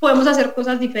 podemos hacer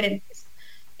cosas diferentes.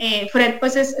 Fred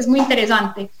pues es muy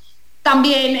interesante.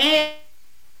 También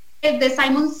de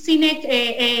Simon Sinek,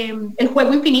 El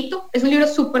Juego Infinito, es un libro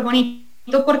súper bonito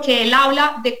porque él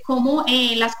habla de cómo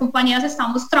las compañías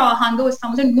estamos trabajando,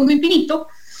 estamos en un mundo infinito,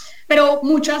 pero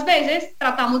muchas veces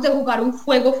tratamos de jugar un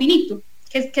juego finito.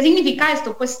 ¿Qué significa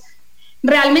esto? Pues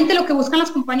realmente lo que buscan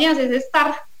las compañías es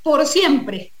estar por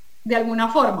siempre, de alguna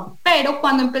forma, pero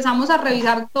cuando empezamos a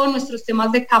revisar todos nuestros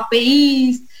temas de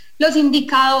KPIs, los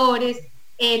indicadores,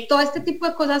 todo este tipo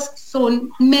de cosas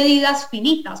son medidas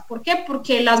finitas. ¿Por qué?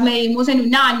 Porque las medimos en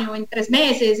un año, en 3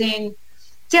 meses,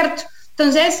 ¿cierto?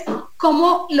 Entonces,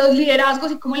 cómo los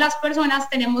liderazgos y cómo las personas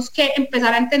tenemos que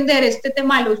empezar a entender este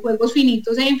tema de los juegos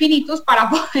finitos e infinitos para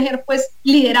poder, pues,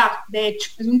 liderar. De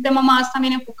hecho, es un tema más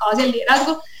también enfocado hacia el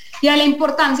liderazgo y a la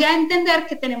importancia de entender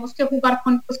que tenemos que jugar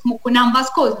con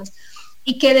ambas cosas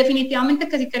y que definitivamente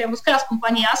que si queremos que las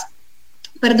compañías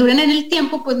perduren en el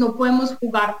tiempo, pues no podemos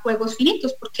jugar juegos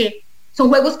finitos porque son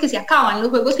juegos que se acaban. Los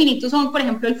juegos finitos son, por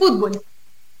ejemplo, el fútbol.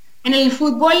 En el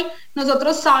fútbol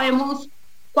nosotros sabemos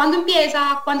cuándo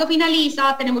empieza, cuándo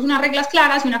finaliza, tenemos unas reglas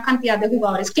claras y una cantidad de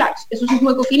jugadores claros. Eso es un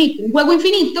juego finito. Un juego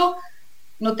infinito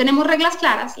no tenemos reglas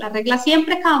claras, las reglas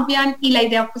siempre cambian y la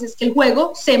idea pues es que el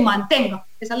juego se mantenga.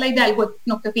 Esa es la idea del juego,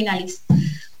 no que finalice.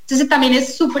 Entonces también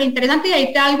es súper interesante y ahí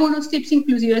te da algunos tips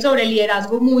inclusive sobre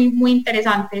liderazgo muy, muy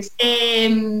interesantes.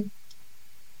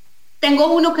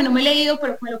 Tengo uno que no me he leído,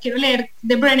 pero me lo quiero leer,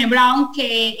 de Brené Brown,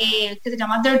 que se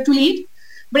llama Dare to Lead.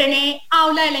 Brené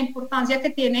habla de la importancia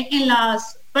que tiene en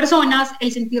las personas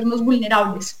el sentirnos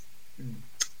vulnerables.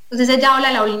 Entonces ella habla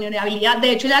de la vulnerabilidad.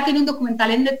 De hecho, ella tiene un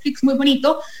documental en Netflix muy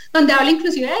bonito donde habla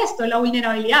inclusive de esto, de la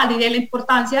vulnerabilidad y de la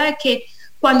importancia de que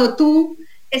cuando tú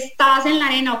estás en la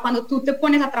arena o cuando tú te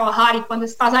pones a trabajar y cuando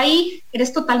estás ahí,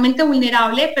 eres totalmente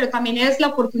vulnerable, pero también es la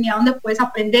oportunidad donde puedes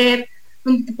aprender,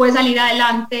 donde te puedes salir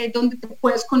adelante, donde te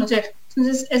puedes conocer.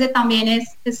 Entonces ese también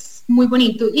es muy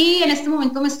bonito. Y en este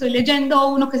momento me estoy leyendo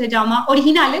uno que se llama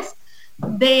Originales,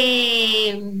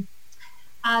 de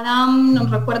Adam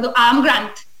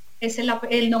Grant, es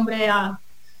el nombre de Adam.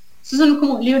 Esos son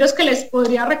como libros que les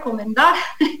podría recomendar.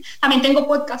 También tengo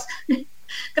podcast.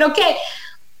 Creo que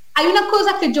hay una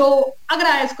cosa que yo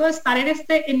agradezco de estar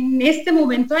en este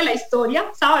momento de la historia,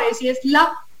 ¿sabes? Y es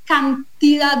la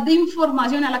cantidad de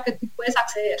información a la que tú puedes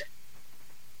acceder.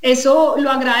 Eso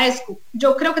lo agradezco.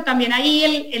 Yo creo que también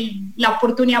ahí la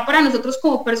oportunidad para nosotros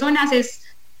como personas es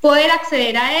poder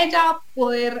acceder a ella,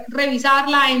 poder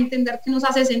revisarla, entender qué nos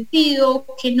hace sentido,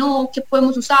 qué no, qué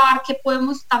podemos usar, qué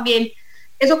podemos también,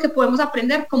 eso que podemos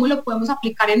aprender, cómo lo podemos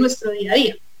aplicar en nuestro día a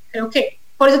día. Creo que,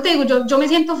 por eso te digo, yo me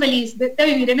siento feliz de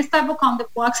vivir en esta época donde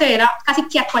puedo acceder a casi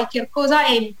que a cualquier cosa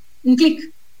en un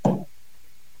clic.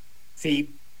 Sí,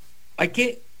 hay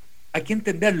que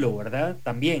entenderlo, ¿verdad?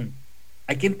 También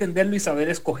hay que entenderlo y saber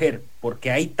escoger, porque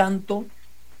hay tanto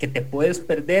que te puedes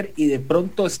perder y de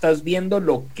pronto estás viendo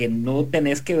lo que no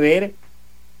tenés que ver,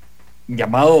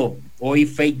 llamado hoy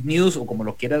fake news o como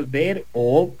lo quieras ver,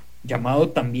 o llamado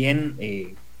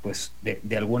también pues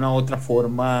de alguna otra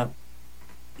forma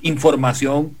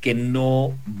información que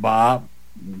no va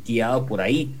guiado por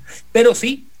ahí. Pero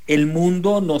sí, el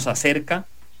mundo nos acerca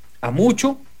a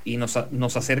mucho y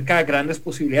nos acerca a grandes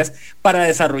posibilidades para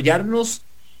desarrollarnos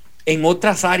en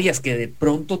otras áreas que de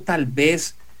pronto tal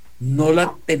vez no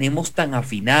la tenemos tan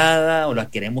afinada o la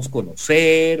queremos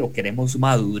conocer o queremos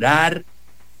madurar,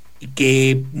 y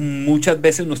que muchas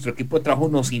veces nuestro equipo de trabajo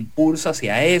nos impulsa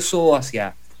hacia eso,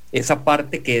 hacia esa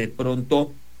parte que de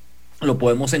pronto lo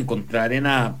podemos encontrar en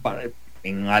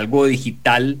algo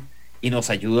digital y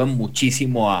nos ayuda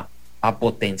muchísimo a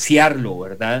potenciarlo,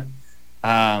 ¿verdad?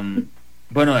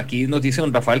 Bueno, aquí nos dice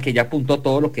don Rafael que ya apuntó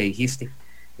todo lo que dijiste.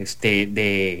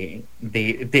 de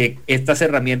estas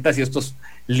herramientas y estos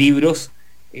libros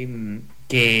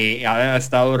que ha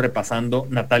estado repasando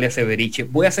Natalia Severiche.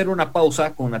 Voy a hacer una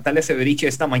pausa con Natalia Severiche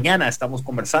esta mañana. Estamos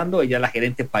conversando, ella es la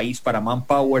gerente país para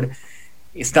Manpower.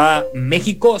 Está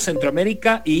México,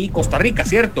 Centroamérica y Costa Rica,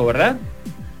 ¿cierto? ¿Verdad?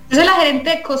 Yo soy la gerente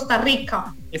de Costa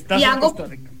Rica. ¿Estás en Costa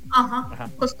Rica? Ajá,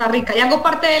 Costa Rica. Y hago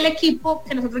parte del equipo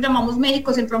que nosotros llamamos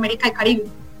México, Centroamérica y Caribe.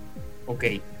 Ok,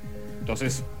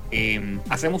 entonces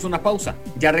hacemos una pausa.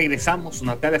 Ya regresamos.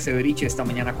 Natalia Severiche esta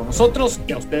mañana con nosotros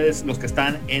y a ustedes los que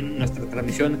están en nuestra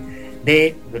transmisión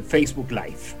de Facebook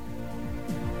Live.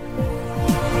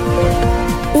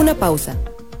 Una pausa.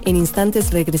 En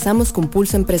instantes regresamos con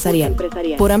Pulso Empresarial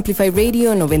por Amplify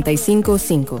Radio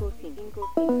 95.5.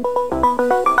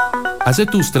 Hace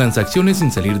tus transacciones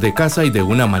sin salir de casa y de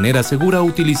una manera segura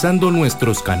utilizando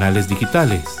nuestros canales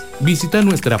digitales. Visita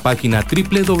nuestra página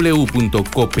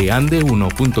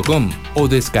www.copeande1.com o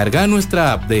descarga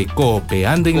nuestra app de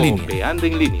Coopeande en línea.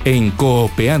 En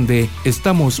Coopeande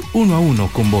estamos uno a uno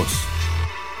con vos.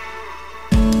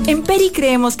 En Peri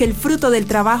creemos que el fruto del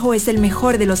trabajo es el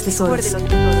mejor de los tesoros.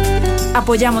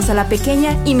 Apoyamos a la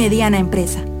pequeña y mediana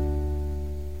empresa.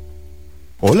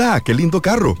 Hola, qué lindo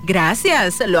carro.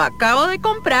 Gracias, lo acabo de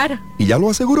comprar. ¿Y ya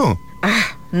lo aseguró?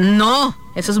 No,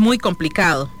 eso es muy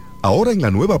complicado. Ahora en la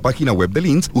nueva página web de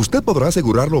Links, usted podrá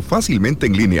asegurarlo fácilmente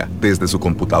en línea, desde su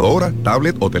computadora,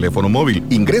 tablet o teléfono móvil.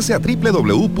 Ingrese a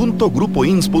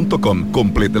www.grupoins.com,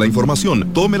 complete la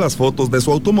información, tome las fotos de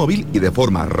su automóvil y de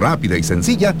forma rápida y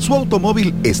sencilla, su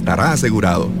automóvil estará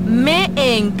asegurado. Me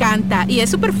encanta y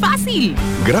es súper fácil.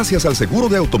 Gracias al seguro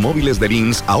de automóviles de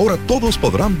Links, ahora todos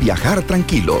podrán viajar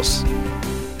tranquilos.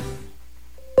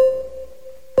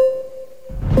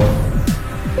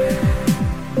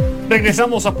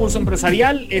 Regresamos a Pulso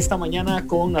Empresarial esta mañana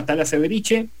con Natalia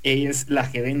Severiche. Ella es la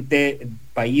gerente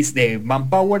país de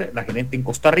Manpower, la gerente en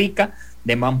Costa Rica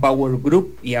de Manpower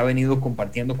Group, y ha venido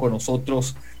compartiendo con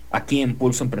nosotros aquí en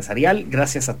Pulso Empresarial.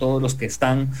 Gracias a todos los que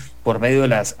están por medio de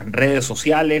las redes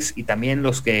sociales y también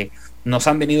los que nos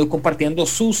han venido compartiendo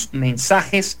sus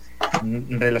mensajes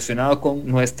relacionados con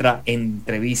nuestra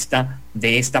entrevista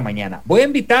de esta mañana. Voy a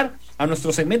invitar a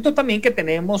nuestro segmento también que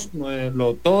tenemos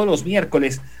todos los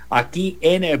miércoles aquí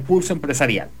en el Pulso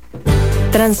Empresarial.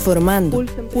 Transformando.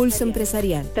 Pulso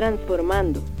Empresarial.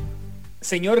 Transformando.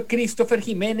 Señor Christopher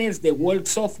Jiménez de World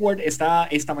Software está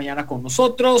esta mañana con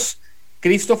nosotros.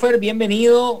 Christopher,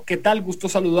 bienvenido. ¿Qué tal? Gusto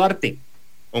saludarte.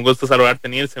 Un gusto saludarte,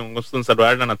 Nielsen. Un gusto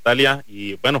saludar a Natalia.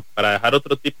 Y bueno, para dejar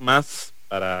otro tip más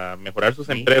para mejorar sus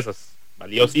empresas.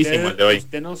 Valiosísimo el de hoy.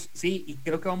 Sí, y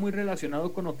creo que va muy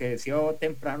relacionado con lo que decía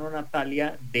temprano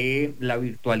Natalia de la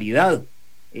virtualidad.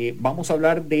 Vamos a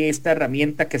hablar de esta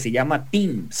herramienta que se llama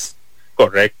Teams.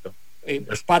 Correcto.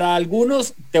 Para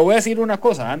algunos, te voy a decir una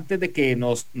cosa, antes de que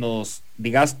nos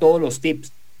digas todos los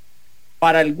tips.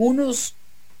 Para algunos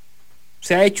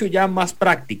se ha hecho ya más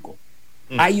práctico.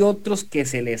 Hay otros que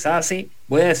se les hace,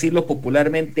 voy a decirlo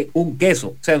popularmente, un queso,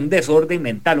 o sea, un desorden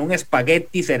mental, un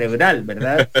espagueti cerebral,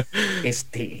 ¿verdad?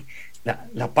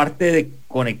 La parte de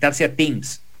conectarse a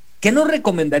Teams. ¿Qué nos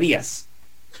recomendarías?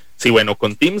 Sí, bueno,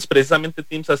 con Teams, precisamente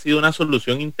Teams ha sido una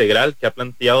solución integral que ha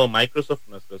planteado Microsoft,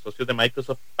 nuestros socios de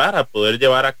Microsoft, para poder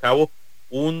llevar a cabo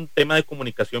un tema de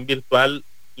comunicación virtual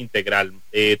integral.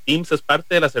 Teams es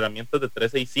parte de las herramientas de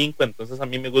 365, entonces a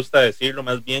mí me gusta decirlo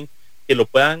más bien que lo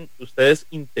puedan ustedes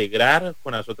integrar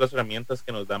con las otras herramientas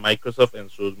que nos da Microsoft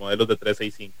en sus modelos de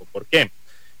 365. ¿Por qué?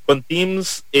 Con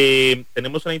Teams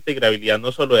tenemos una integrabilidad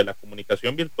no solo de la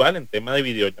comunicación virtual en tema de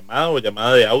videollamada o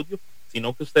llamada de audio,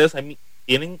 sino que ustedes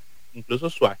tienen incluso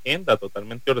su agenda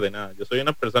totalmente ordenada. Yo soy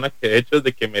una persona que de hecho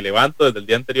desde que me levanto desde el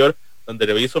día anterior, donde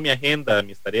reviso mi agenda,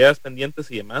 mis tareas pendientes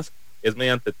y demás, es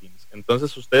mediante Teams.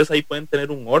 Entonces ustedes ahí pueden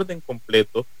tener un orden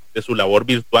completo de su labor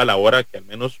virtual. Ahora que al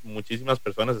menos muchísimas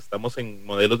personas estamos en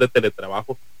modelos de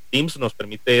teletrabajo, Teams nos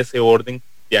permite ese orden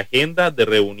de agenda, de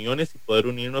reuniones y poder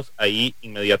unirnos ahí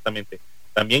inmediatamente.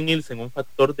 También, Nielsen, un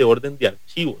factor de orden de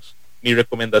archivos. Mi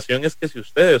recomendación es que si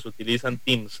ustedes utilizan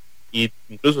Teams y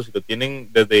incluso si lo tienen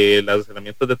desde las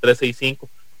herramientas de 365,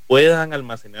 puedan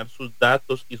almacenar sus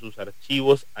datos y sus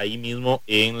archivos ahí mismo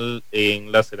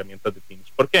en las herramientas de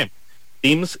Teams. ¿Por qué?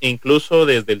 Teams, incluso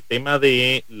desde el tema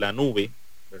de la nube,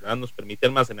 ¿verdad?, nos permite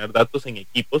almacenar datos en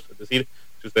equipos. Es decir,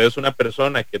 si usted es una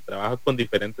persona que trabaja con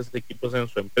diferentes equipos en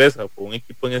su empresa o con un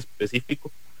equipo en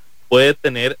específico, puede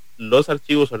tener los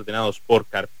archivos ordenados por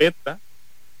carpeta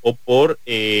o por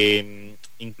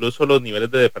incluso los niveles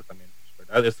de departamentos,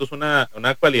 ¿verdad? Esto es una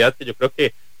cualidad que yo creo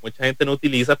que mucha gente no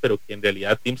utiliza, pero que en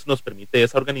realidad Teams nos permite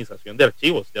esa organización de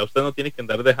archivos. Ya usted no tiene que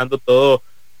andar dejando todo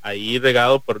ahí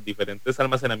regado por diferentes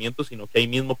almacenamientos, sino que ahí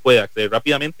mismo puede acceder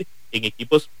rápidamente en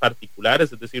equipos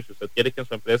particulares. Es decir, si usted quiere que en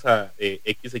su empresa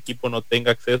X equipo no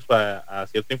tenga acceso a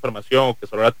cierta información, o que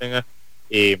solo la tenga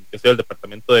que sea el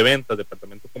departamento de ventas,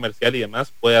 departamento comercial y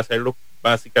demás, puede hacerlo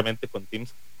básicamente con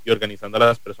Teams y organizando a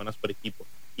las personas por equipo.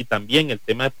 Y también el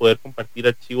tema de poder compartir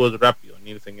archivos rápido.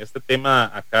 En este tema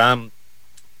acá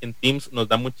en Teams nos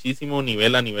da muchísimo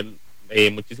nivel,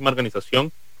 muchísima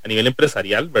organización a nivel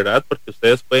empresarial, ¿verdad? Porque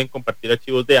ustedes pueden compartir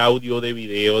archivos de audio, de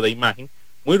video, de imagen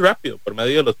muy rápido por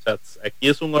medio de los chats. Aquí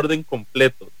es un orden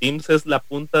completo. Teams es la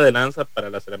punta de lanza para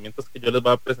las herramientas que yo les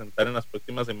voy a presentar en las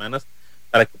próximas semanas,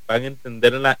 para que puedan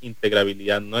entender la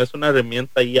integrabilidad. No es una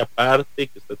herramienta ahí aparte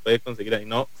que usted puede conseguir ahí,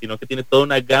 no, sino que tiene toda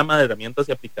una gama de herramientas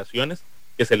y aplicaciones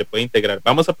que se le puede integrar.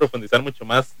 Vamos a profundizar mucho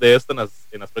más de esto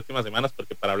en las próximas semanas,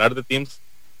 porque para hablar de Teams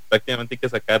prácticamente hay que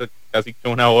sacar casi que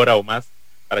 1 hora o más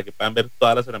para que puedan ver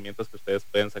todas las herramientas que ustedes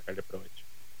pueden sacarle provecho.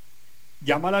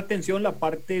 Llama la atención la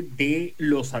parte de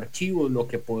los archivos, lo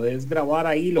que podés grabar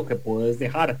ahí, lo que podés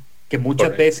dejar, que muchas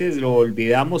Correcto. veces lo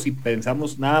olvidamos y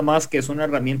pensamos nada más que es una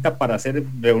herramienta para hacer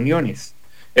reuniones.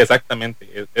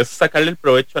 Exactamente, es sacarle el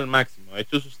provecho al máximo. De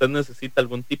hecho, si usted necesita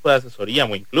algún tipo de asesoría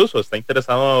o incluso está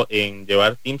interesado en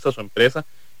llevar Teams a su empresa,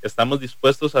 estamos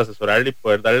dispuestos a asesorarle y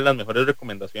poder darle las mejores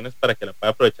recomendaciones para que la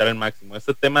pueda aprovechar al máximo.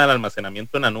 Este tema del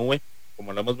almacenamiento en la nube,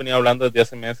 como lo hemos venido hablando desde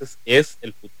hace meses, es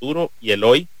el futuro y el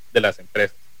hoy de las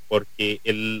empresas, porque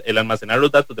el almacenar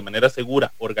los datos de manera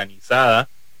segura, organizada,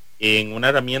 en una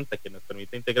herramienta que nos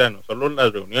permite integrar no solo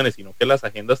las reuniones, sino que las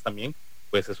agendas también,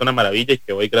 pues es una maravilla, y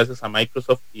que hoy, gracias a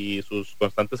Microsoft y sus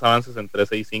constantes avances en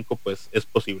 365, pues es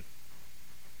posible.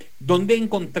 ¿Dónde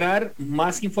encontrar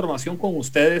más información con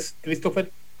ustedes,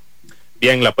 Christopher?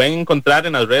 Bien, la pueden encontrar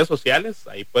en las redes sociales.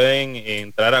 Ahí pueden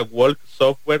entrar a Walk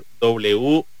Software,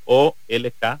 WOLK,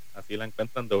 así la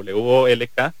encuentran,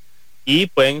 WOLK, y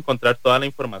pueden encontrar toda la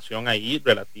información ahí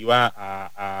relativa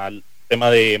al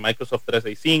tema de Microsoft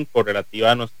 365,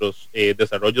 relativa a nuestros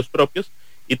desarrollos propios.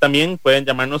 Y también pueden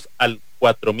llamarnos al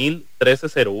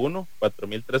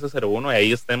 4000-1301, y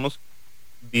ahí estemos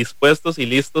dispuestos y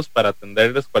listos para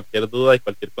atenderles cualquier duda y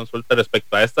cualquier consulta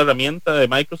respecto a esta herramienta de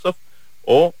Microsoft,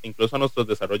 o incluso a nuestros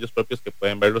desarrollos propios, que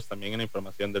pueden verlos también en la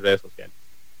información de redes sociales.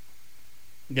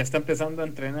 ¿Ya está empezando a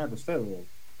entrenar usted? ¿O?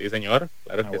 Sí, señor,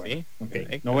 claro que bueno, sí.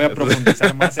 Okay. No voy a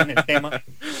profundizar más en el tema,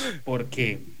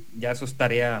 porque ya eso es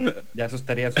tarea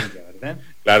suya, ¿verdad?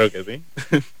 Claro que sí.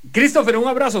 Christopher, un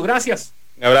abrazo, gracias.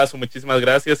 Un abrazo, muchísimas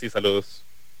gracias y saludos.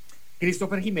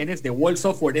 Christopher Jiménez de World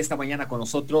Software esta mañana con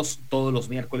nosotros, todos los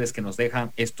miércoles, que nos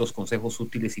dejan estos consejos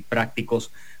útiles y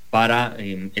prácticos para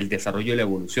el desarrollo y la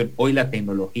evolución. Hoy la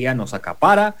tecnología nos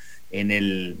acapara en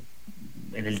el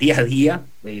día a día,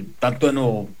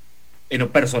 tanto en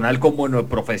lo personal como en lo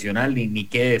profesional, ni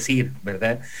qué decir,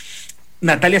 ¿verdad?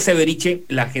 Natalia Severiche,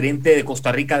 la gerente de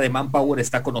Costa Rica de Manpower,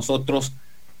 está con nosotros.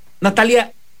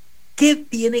 Natalia, ¿qué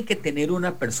tiene que tener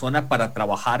una persona para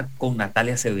trabajar con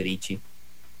Natalia Severiche?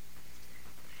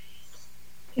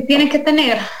 ¿Qué tiene que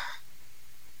tener?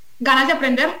 Ganas de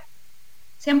aprender,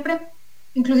 siempre.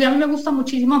 Inclusive a mí me gusta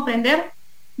muchísimo aprender.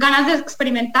 Ganas de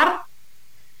experimentar.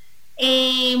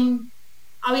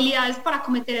 Habilidades para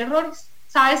cometer errores.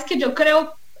 Sabes que yo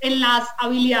creo en las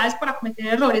habilidades para cometer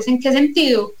errores. ¿En qué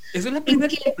sentido? Esa es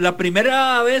la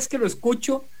primera vez que lo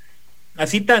escucho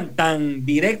así tan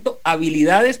directo.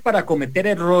 Habilidades para cometer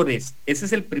errores. Ese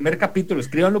es el primer capítulo.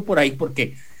 Escríbanlo por ahí,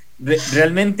 porque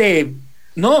realmente...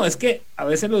 No, es que a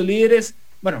veces los líderes,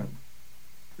 bueno,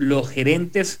 los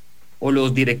gerentes o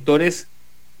los directores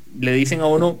le dicen a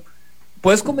uno,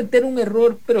 puedes cometer un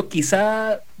error, pero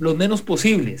quizá los menos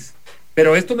posibles.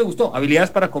 Pero esto me gustó, habilidades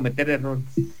para cometer errores.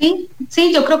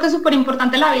 Sí, yo creo que es súper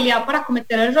importante la habilidad para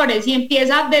cometer errores, y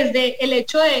empieza desde el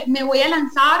hecho de me voy a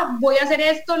lanzar, voy a hacer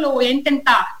esto, lo voy a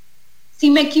intentar. Si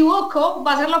me equivoco,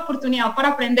 va a ser la oportunidad para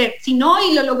aprender. Si no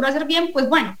y lo logro hacer bien, pues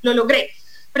bueno, lo logré.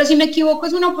 Pero si me equivoco,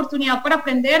 es una oportunidad para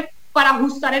aprender, para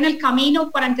ajustar en el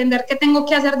camino, para entender qué tengo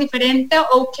que hacer diferente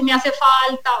o qué me hace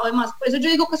falta o demás. Por eso yo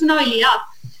digo que es una habilidad.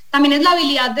 También es la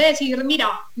habilidad de decir, mira,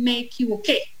 me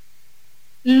equivoqué,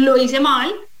 lo hice mal,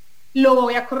 lo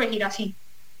voy a corregir así.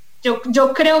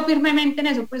 Yo creo firmemente en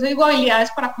eso. Por eso digo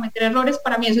habilidades para cometer errores.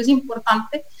 Para mí eso es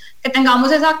importante, que tengamos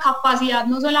esa capacidad,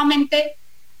 no solamente,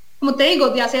 como te digo,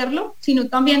 de hacerlo, sino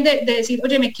también de decir,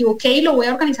 oye, me equivoqué y lo voy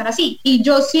a organizar así. Y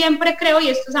yo siempre creo, y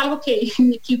esto es algo que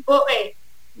mi equipo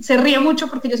se ríe mucho,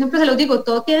 porque yo siempre se los digo,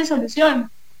 todo tiene solución,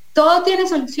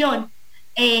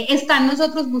 está en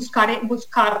nosotros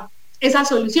buscar esa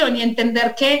solución y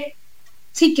entender que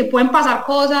sí, que pueden pasar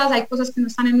cosas, hay cosas que no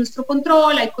están en nuestro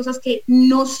control, hay cosas que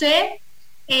no sé,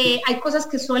 hay cosas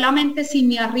que solamente si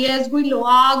me arriesgo y lo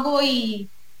hago y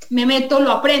me meto,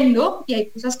 lo aprendo, y hay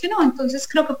cosas que no. Entonces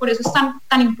creo que por eso es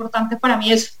tan importante para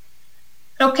mí eso.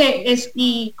 Creo que es,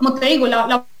 y como te digo,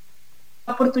 la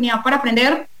oportunidad para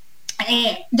aprender.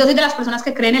 Yo soy de las personas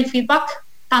que creen el feedback,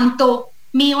 tanto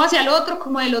mío hacia el otro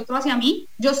como del otro hacia mí.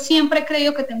 Yo siempre he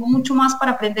creído que tengo mucho más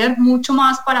para aprender, mucho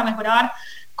más para mejorar,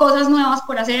 cosas nuevas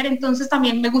por hacer. Entonces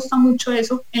también me gusta mucho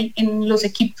eso en los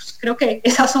equipos. Creo que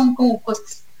esas son como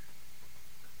cosas.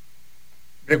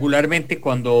 Regularmente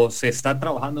cuando se está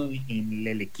trabajando en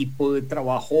el equipo de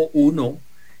trabajo, uno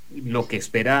lo que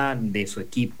espera de su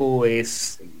equipo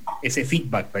es ese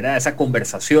feedback, ¿verdad? Esa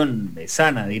conversación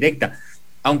sana, directa.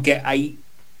 Aunque ahí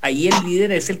el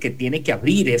líder es el que tiene que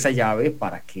abrir esa llave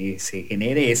para que se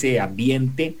genere ese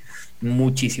ambiente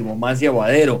muchísimo más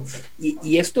llevadero.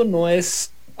 Y esto no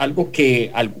es algo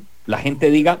que la gente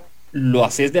diga, lo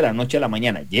haces de la noche a la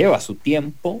mañana. Lleva su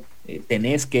tiempo,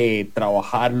 tenés que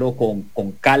trabajarlo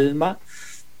con calma,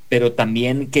 pero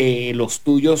también que los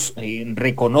tuyos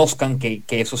reconozcan que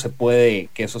eso se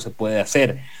puede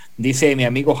hacer. Dice mi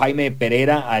amigo Jaime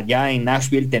Pereira, allá en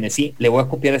Nashville, Tennessee, le voy a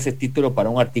copiar ese título para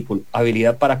un artículo,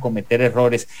 habilidad para cometer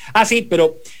errores. Sí,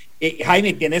 pero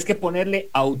Jaime, tienes que ponerle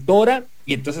autora,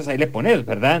 y entonces ahí le pones,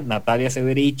 ¿verdad? Natalia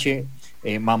Severiche,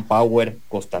 Manpower,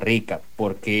 Costa Rica,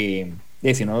 porque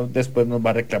si no, después nos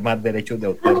va a reclamar derechos de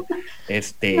autor.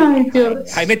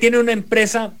 Jaime tiene una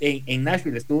empresa en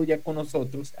Nashville, estuvo ya con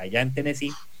nosotros, allá en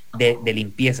Tennessee, de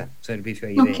limpieza, servicio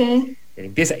ahí de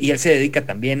limpieza, y él se dedica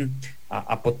también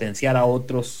a potenciar a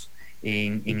otros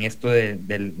en esto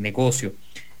del negocio.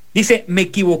 Dice, me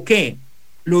equivoqué,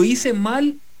 lo hice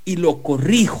mal y lo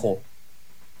corrijo.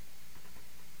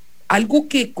 ¿Algo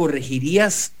que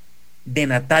corregirías de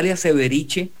Natalia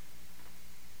Severiche?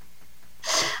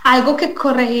 Algo que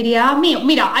corregiría mío.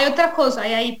 Mira, hay otra cosa,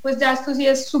 y ahí pues ya esto sí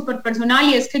es súper personal,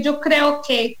 y es que yo creo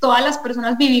que todas las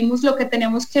personas vivimos lo que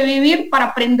tenemos que vivir para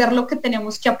aprender lo que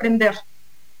tenemos que aprender.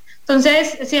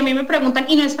 Entonces, si a mí me preguntan,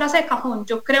 y no es frase de cajón,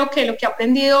 yo creo que lo que he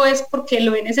aprendido es porque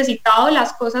lo he necesitado,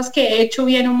 las cosas que he hecho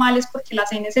bien o mal es porque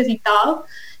las he necesitado,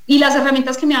 y las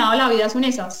herramientas que me ha dado la vida son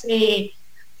esas.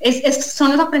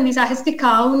 Son los aprendizajes que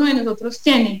cada uno de nosotros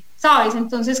tiene, ¿sabes?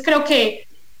 Entonces creo que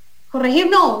corregir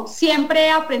no, siempre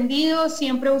he aprendido,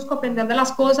 siempre busco aprender de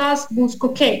las cosas,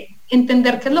 busco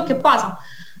entender qué es lo que pasa.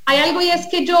 Hay algo, y es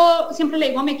que yo siempre le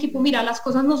digo a mi equipo, mira, las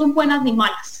cosas no son buenas ni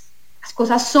malas, las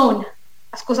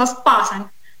cosas pasan.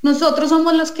 Nosotros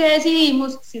somos los que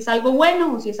decidimos si es algo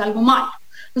bueno o si es algo malo.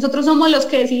 Nosotros somos los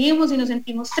que decidimos si nos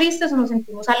sentimos tristes o nos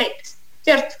sentimos alegres,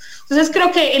 ¿cierto? Entonces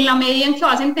creo que en la medida en que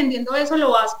vas entendiendo eso,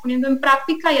 lo vas poniendo en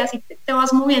práctica y así te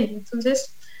vas moviendo.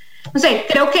 Entonces, no sé,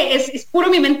 creo que es puro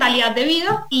mi mentalidad de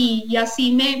vida y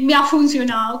así me ha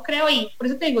funcionado, creo, y por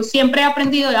eso te digo, siempre he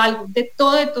aprendido de algo, de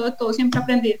todo siempre he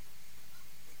aprendido.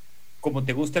 Como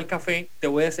te gusta el café, te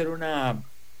voy a hacer una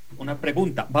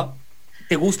pregunta.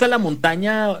 ¿Te gusta la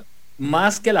montaña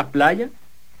más que la playa?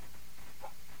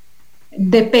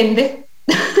 Depende.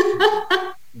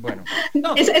 Bueno.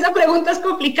 No. Esa pregunta es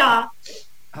complicada.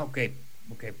 Ok,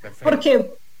 perfecto. ¿Por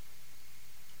qué?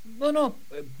 No,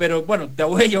 pero bueno, te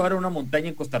voy a llevar a una montaña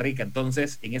en Costa Rica.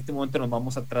 Entonces, en este momento nos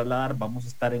vamos a trasladar, vamos a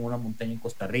estar en una montaña en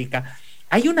Costa Rica.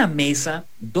 Hay una mesa,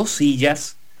 2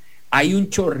 sillas, hay un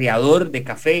chorreador de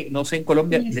café, no sé, en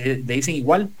Colombia le dicen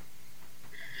igual.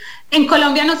 En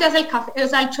Colombia no se hace el café, o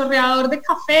sea, el chorreador de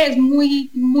café es muy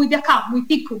de acá, muy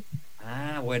tico.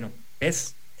 Bueno,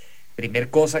 es primer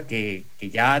cosa que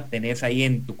ya tenés ahí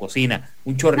en tu cocina,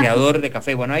 un chorreador de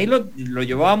café. Bueno, ahí lo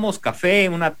llevamos, café,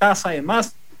 una taza,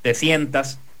 además, te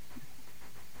sientas.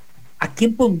 ¿A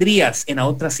quién pondrías en la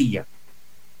otra silla?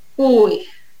 Uy,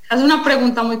 es una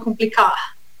pregunta muy complicada.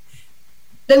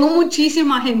 Tengo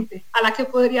muchísima gente a la que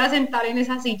podría sentar en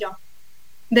esa silla,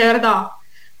 de verdad.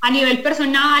 A nivel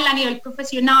personal, a nivel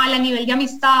profesional, a nivel de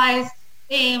amistades,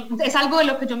 es algo de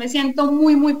lo que yo me siento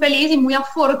muy feliz y muy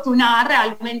afortunada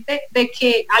realmente, de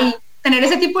que al tener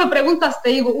ese tipo de preguntas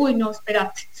te digo, uy, no,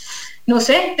 espérate, no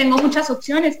sé, tengo muchas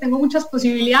opciones, tengo muchas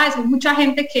posibilidades, hay mucha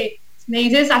gente que me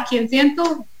dices a quién siento,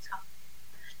 o sea,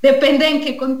 depende en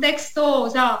qué contexto, o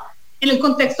sea, en el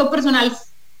contexto personal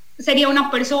sería una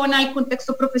persona, el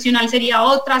contexto profesional sería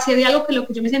otra. Si hay algo que lo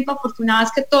que yo me siento afortunada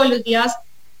es que todos los días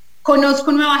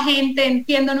conozco nueva gente,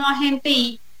 entiendo nueva gente,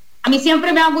 y a mí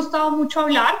siempre me ha gustado mucho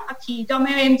hablar. Aquí ya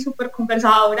me ven súper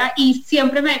conversadora y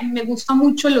siempre me gustan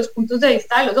mucho los puntos de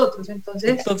vista de los otros.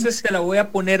 Entonces te la voy a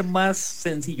poner más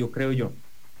sencillo, creo yo.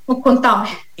 Contame.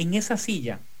 En esa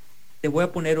silla te voy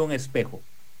a poner un espejo.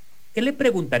 ¿Qué le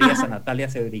preguntarías a Natalia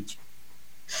Severiche?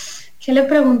 ¿Qué le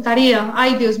preguntaría?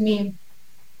 Ay, Dios mío.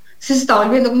 Se está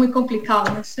volviendo muy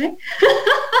complicado, no sé.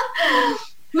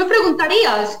 ¿Me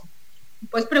preguntarías?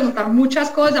 puedes preguntar muchas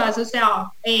cosas, o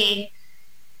sea,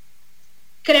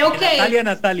 creo que...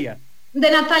 Natalia.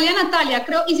 De Natalia,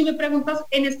 creo, y si me preguntas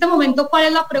en este momento cuál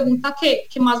es la pregunta que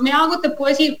más me hago, te puedo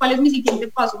decir cuál es mi siguiente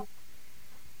paso.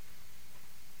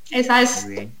 Esa es,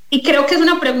 y creo que es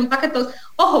una pregunta que todos,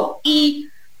 ojo, y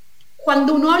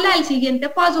cuando uno habla del siguiente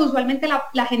paso, usualmente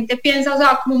la gente piensa, o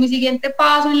sea, como mi siguiente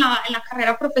paso en la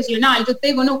carrera profesional. Yo te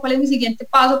digo, no, ¿cuál es mi siguiente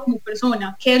paso como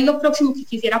persona? ¿Qué es lo próximo que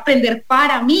quisiera aprender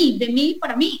para mí, de mí,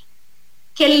 para mí?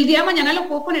 Que el día de mañana lo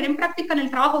puedo poner en práctica en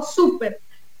el trabajo, súper,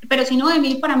 pero si no, de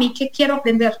mí, para mí, ¿qué quiero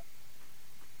aprender?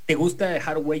 ¿Te gusta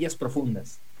dejar huellas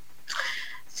profundas?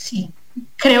 Sí,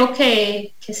 creo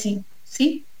que sí.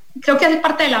 Creo que hace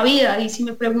parte de la vida, y si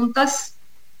me preguntas,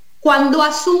 cuando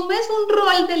asumes un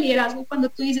rol de liderazgo, cuando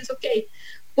tú dices, ok,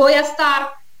 voy a estar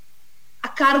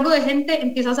a cargo de gente,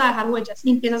 empiezas a dejar huellas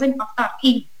y empiezas a impactar.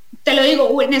 Y te lo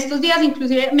digo, en estos días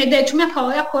inclusive, de hecho me acabo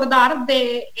de acordar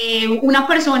de una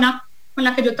persona con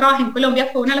la que yo trabajé en Colombia,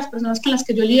 fue una de las personas con las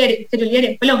que yo lideré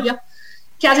en Colombia,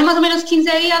 que hace más o menos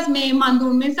 15 días me mandó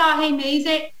un mensaje y me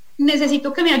dice,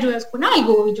 necesito que me ayudes con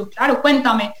algo. Y yo, claro,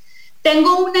 cuéntame.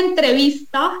 Tengo una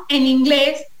entrevista en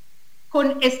inglés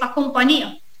con esta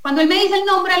compañía. Cuando él me dice el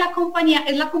nombre de la compañía,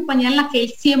 es la compañía en la que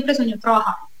él siempre soñó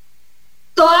trabajar.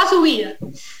 Toda su vida.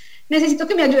 Necesito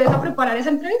que me ayudes a preparar esa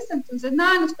entrevista. Entonces,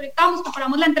 nada, nos conectamos,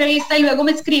 preparamos la entrevista y luego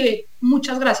me escribe,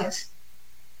 muchas gracias.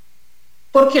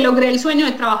 Porque logré el sueño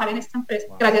de trabajar en esta empresa.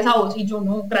 Gracias a vos. Y yo,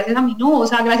 no, gracias a mí no. O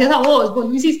sea, gracias a vos. Vos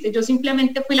lo hiciste. Yo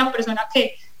simplemente fui la persona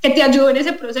que te ayudó en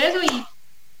ese proceso y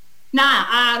nada,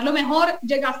 a dar lo mejor.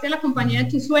 Llegaste a la compañía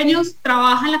de tus sueños,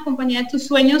 trabaja en la compañía de tus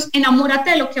sueños,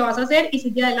 enamórate de lo que vas a hacer y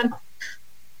sigue adelante.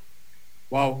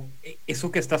 Wow,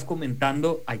 eso que estás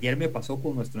comentando, ayer me pasó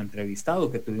con nuestro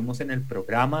entrevistado que tuvimos en el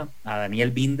programa, a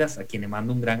Daniel Vindas, a quien le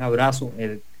mando un gran abrazo.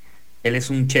 Él es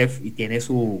un chef y tiene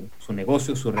su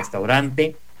negocio, su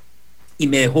restaurante, y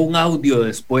me dejó un audio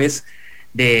después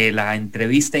de la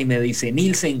entrevista y me dice,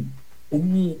 Nielsen,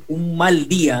 un mal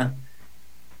día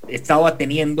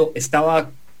estaba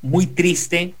muy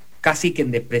triste, casi que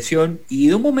en depresión, y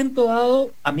de un momento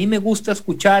dado a mí me gusta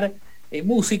escuchar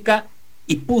música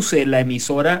y puse la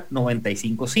emisora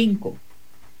 95.5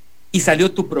 y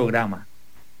salió tu programa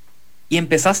y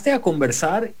empezaste a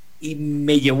conversar y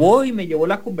me llevó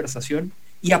la conversación,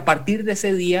 y a partir de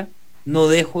ese día no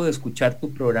dejo de escuchar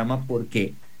tu programa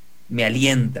porque me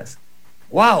alientas.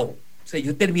 Wow, o sea,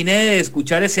 yo terminé de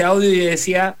escuchar ese audio y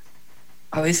decía,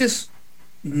 a veces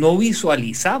no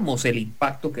visualizamos el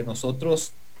impacto que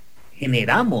nosotros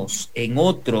generamos en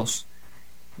otros.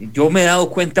 Yo me he dado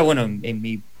cuenta, bueno,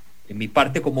 en mi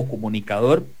parte como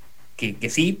comunicador, que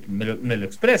sí, me lo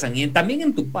expresan, y también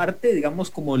en tu parte,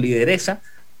 digamos, como lideresa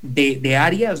de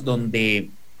áreas donde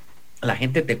la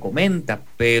gente te comenta,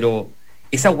 pero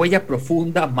esa huella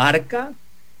profunda marca,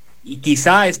 y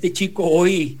quizá este chico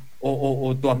hoy,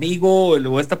 o tu amigo,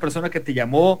 o esta persona que te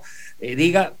llamó,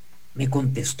 diga, me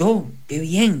contestó, qué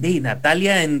bien,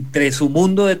 Natalia, entre su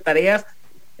mundo de tareas,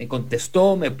 me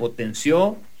contestó, me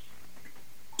potenció,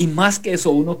 y más que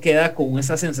eso, uno queda con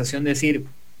esa sensación de decir,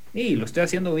 lo estoy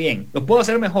haciendo bien, lo puedo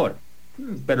hacer mejor,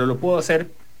 pero lo puedo hacer,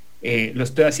 lo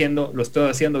estoy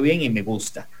haciendo bien y me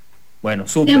gusta. Bueno,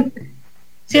 súper.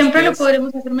 Siempre lo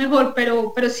podremos hacer mejor,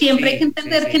 pero siempre hay que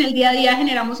entender que en el día a día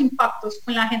generamos impactos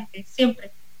con la gente,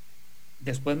 siempre.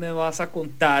 Después me vas a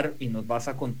contar y nos vas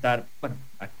a contar, bueno,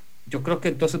 yo creo que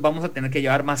entonces vamos a tener que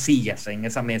llevar más sillas en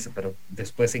esa mesa, pero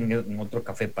después en otro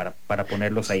café para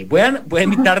ponerlos ahí. Voy a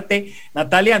invitarte,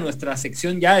 Natalia, a nuestra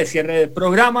sección ya de cierre de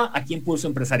programa aquí en Pulso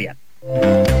Empresarial.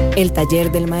 El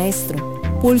taller del maestro.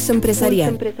 Pulso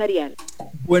Empresarial.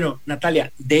 Bueno,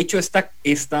 Natalia, de hecho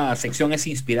esta sección es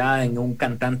inspirada en un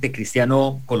cantante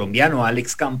cristiano colombiano,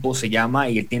 Alex Campos se llama,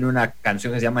 y él tiene una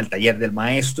canción que se llama El Taller del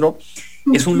Maestro.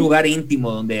 Es un lugar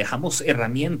íntimo donde dejamos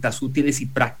herramientas útiles y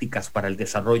prácticas para el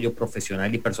desarrollo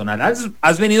profesional y personal.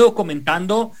 Has venido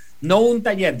comentando, no un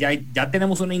taller, ya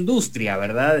tenemos una industria,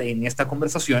 ¿verdad?, en esta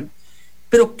conversación,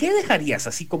 pero ¿qué dejarías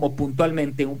así como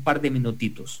puntualmente en un par de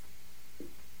minutitos?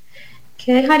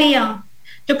 ¿Qué dejaría?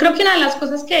 Yo creo que una de las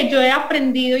cosas que yo he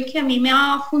aprendido y que a mí me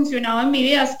ha funcionado en mi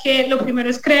vida es que lo primero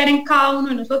es creer en cada uno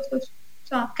de nosotros, o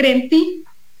sea, creer en ti.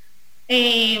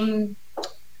 El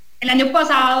año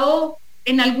pasado,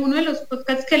 en alguno de los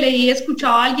podcasts que leí,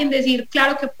 escuchaba a alguien decir,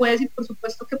 claro que puedes y por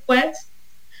supuesto que puedes.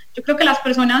 Yo creo que las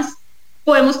personas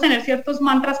podemos tener ciertos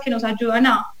mantras que nos ayudan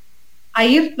a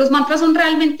ir. Los mantras son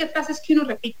realmente frases que uno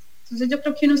repite. Entonces yo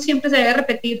creo que uno siempre se debe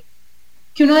repetir,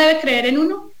 que uno debe creer en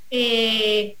uno,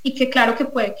 y que claro que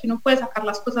puede, que uno puede sacar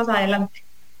las cosas adelante.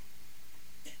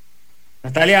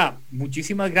 Natalia,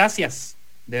 muchísimas gracias,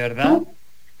 de verdad.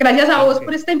 Gracias a vos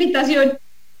por esta invitación.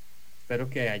 espero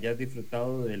que hayas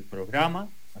disfrutado del programa,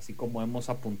 así como hemos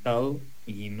apuntado,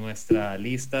 y nuestra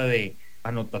lista de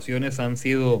anotaciones han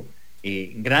sido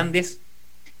grandes.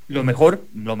 Lo mejor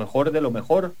de lo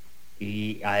mejor,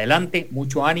 y adelante,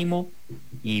 mucho ánimo,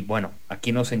 y bueno,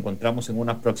 aquí nos encontramos en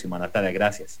una próxima. Natalia,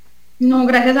 gracias. No,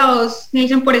 gracias a vos,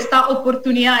 Nathan, por esta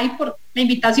oportunidad y por la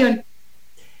invitación.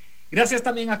 Gracias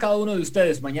también a cada uno de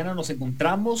ustedes. Mañana nos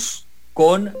encontramos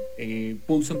con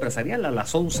Pulso Empresarial a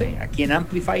las 11 aquí en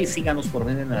Amplify. Síganos por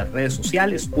medio en las redes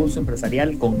sociales, Pulso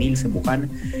Empresarial con Nilsen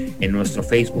Buján, en nuestro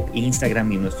Facebook,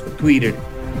 Instagram y nuestro Twitter.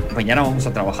 Mañana vamos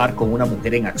a trabajar con una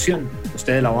mujer en acción.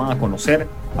 Ustedes la van a conocer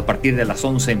a partir de las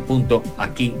 11 en punto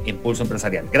aquí en Pulso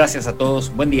Empresarial. Gracias a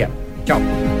todos, buen día, chao.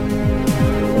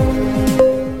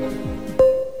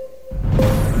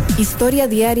 Historia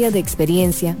diaria de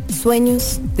experiencia,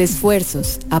 sueños, de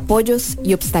esfuerzos, apoyos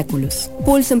y obstáculos.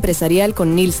 Pulso Empresarial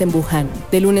con Nilsen Buján,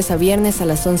 de lunes a viernes a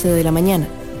las 11 de la mañana,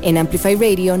 en Amplify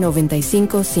Radio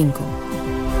 95.5.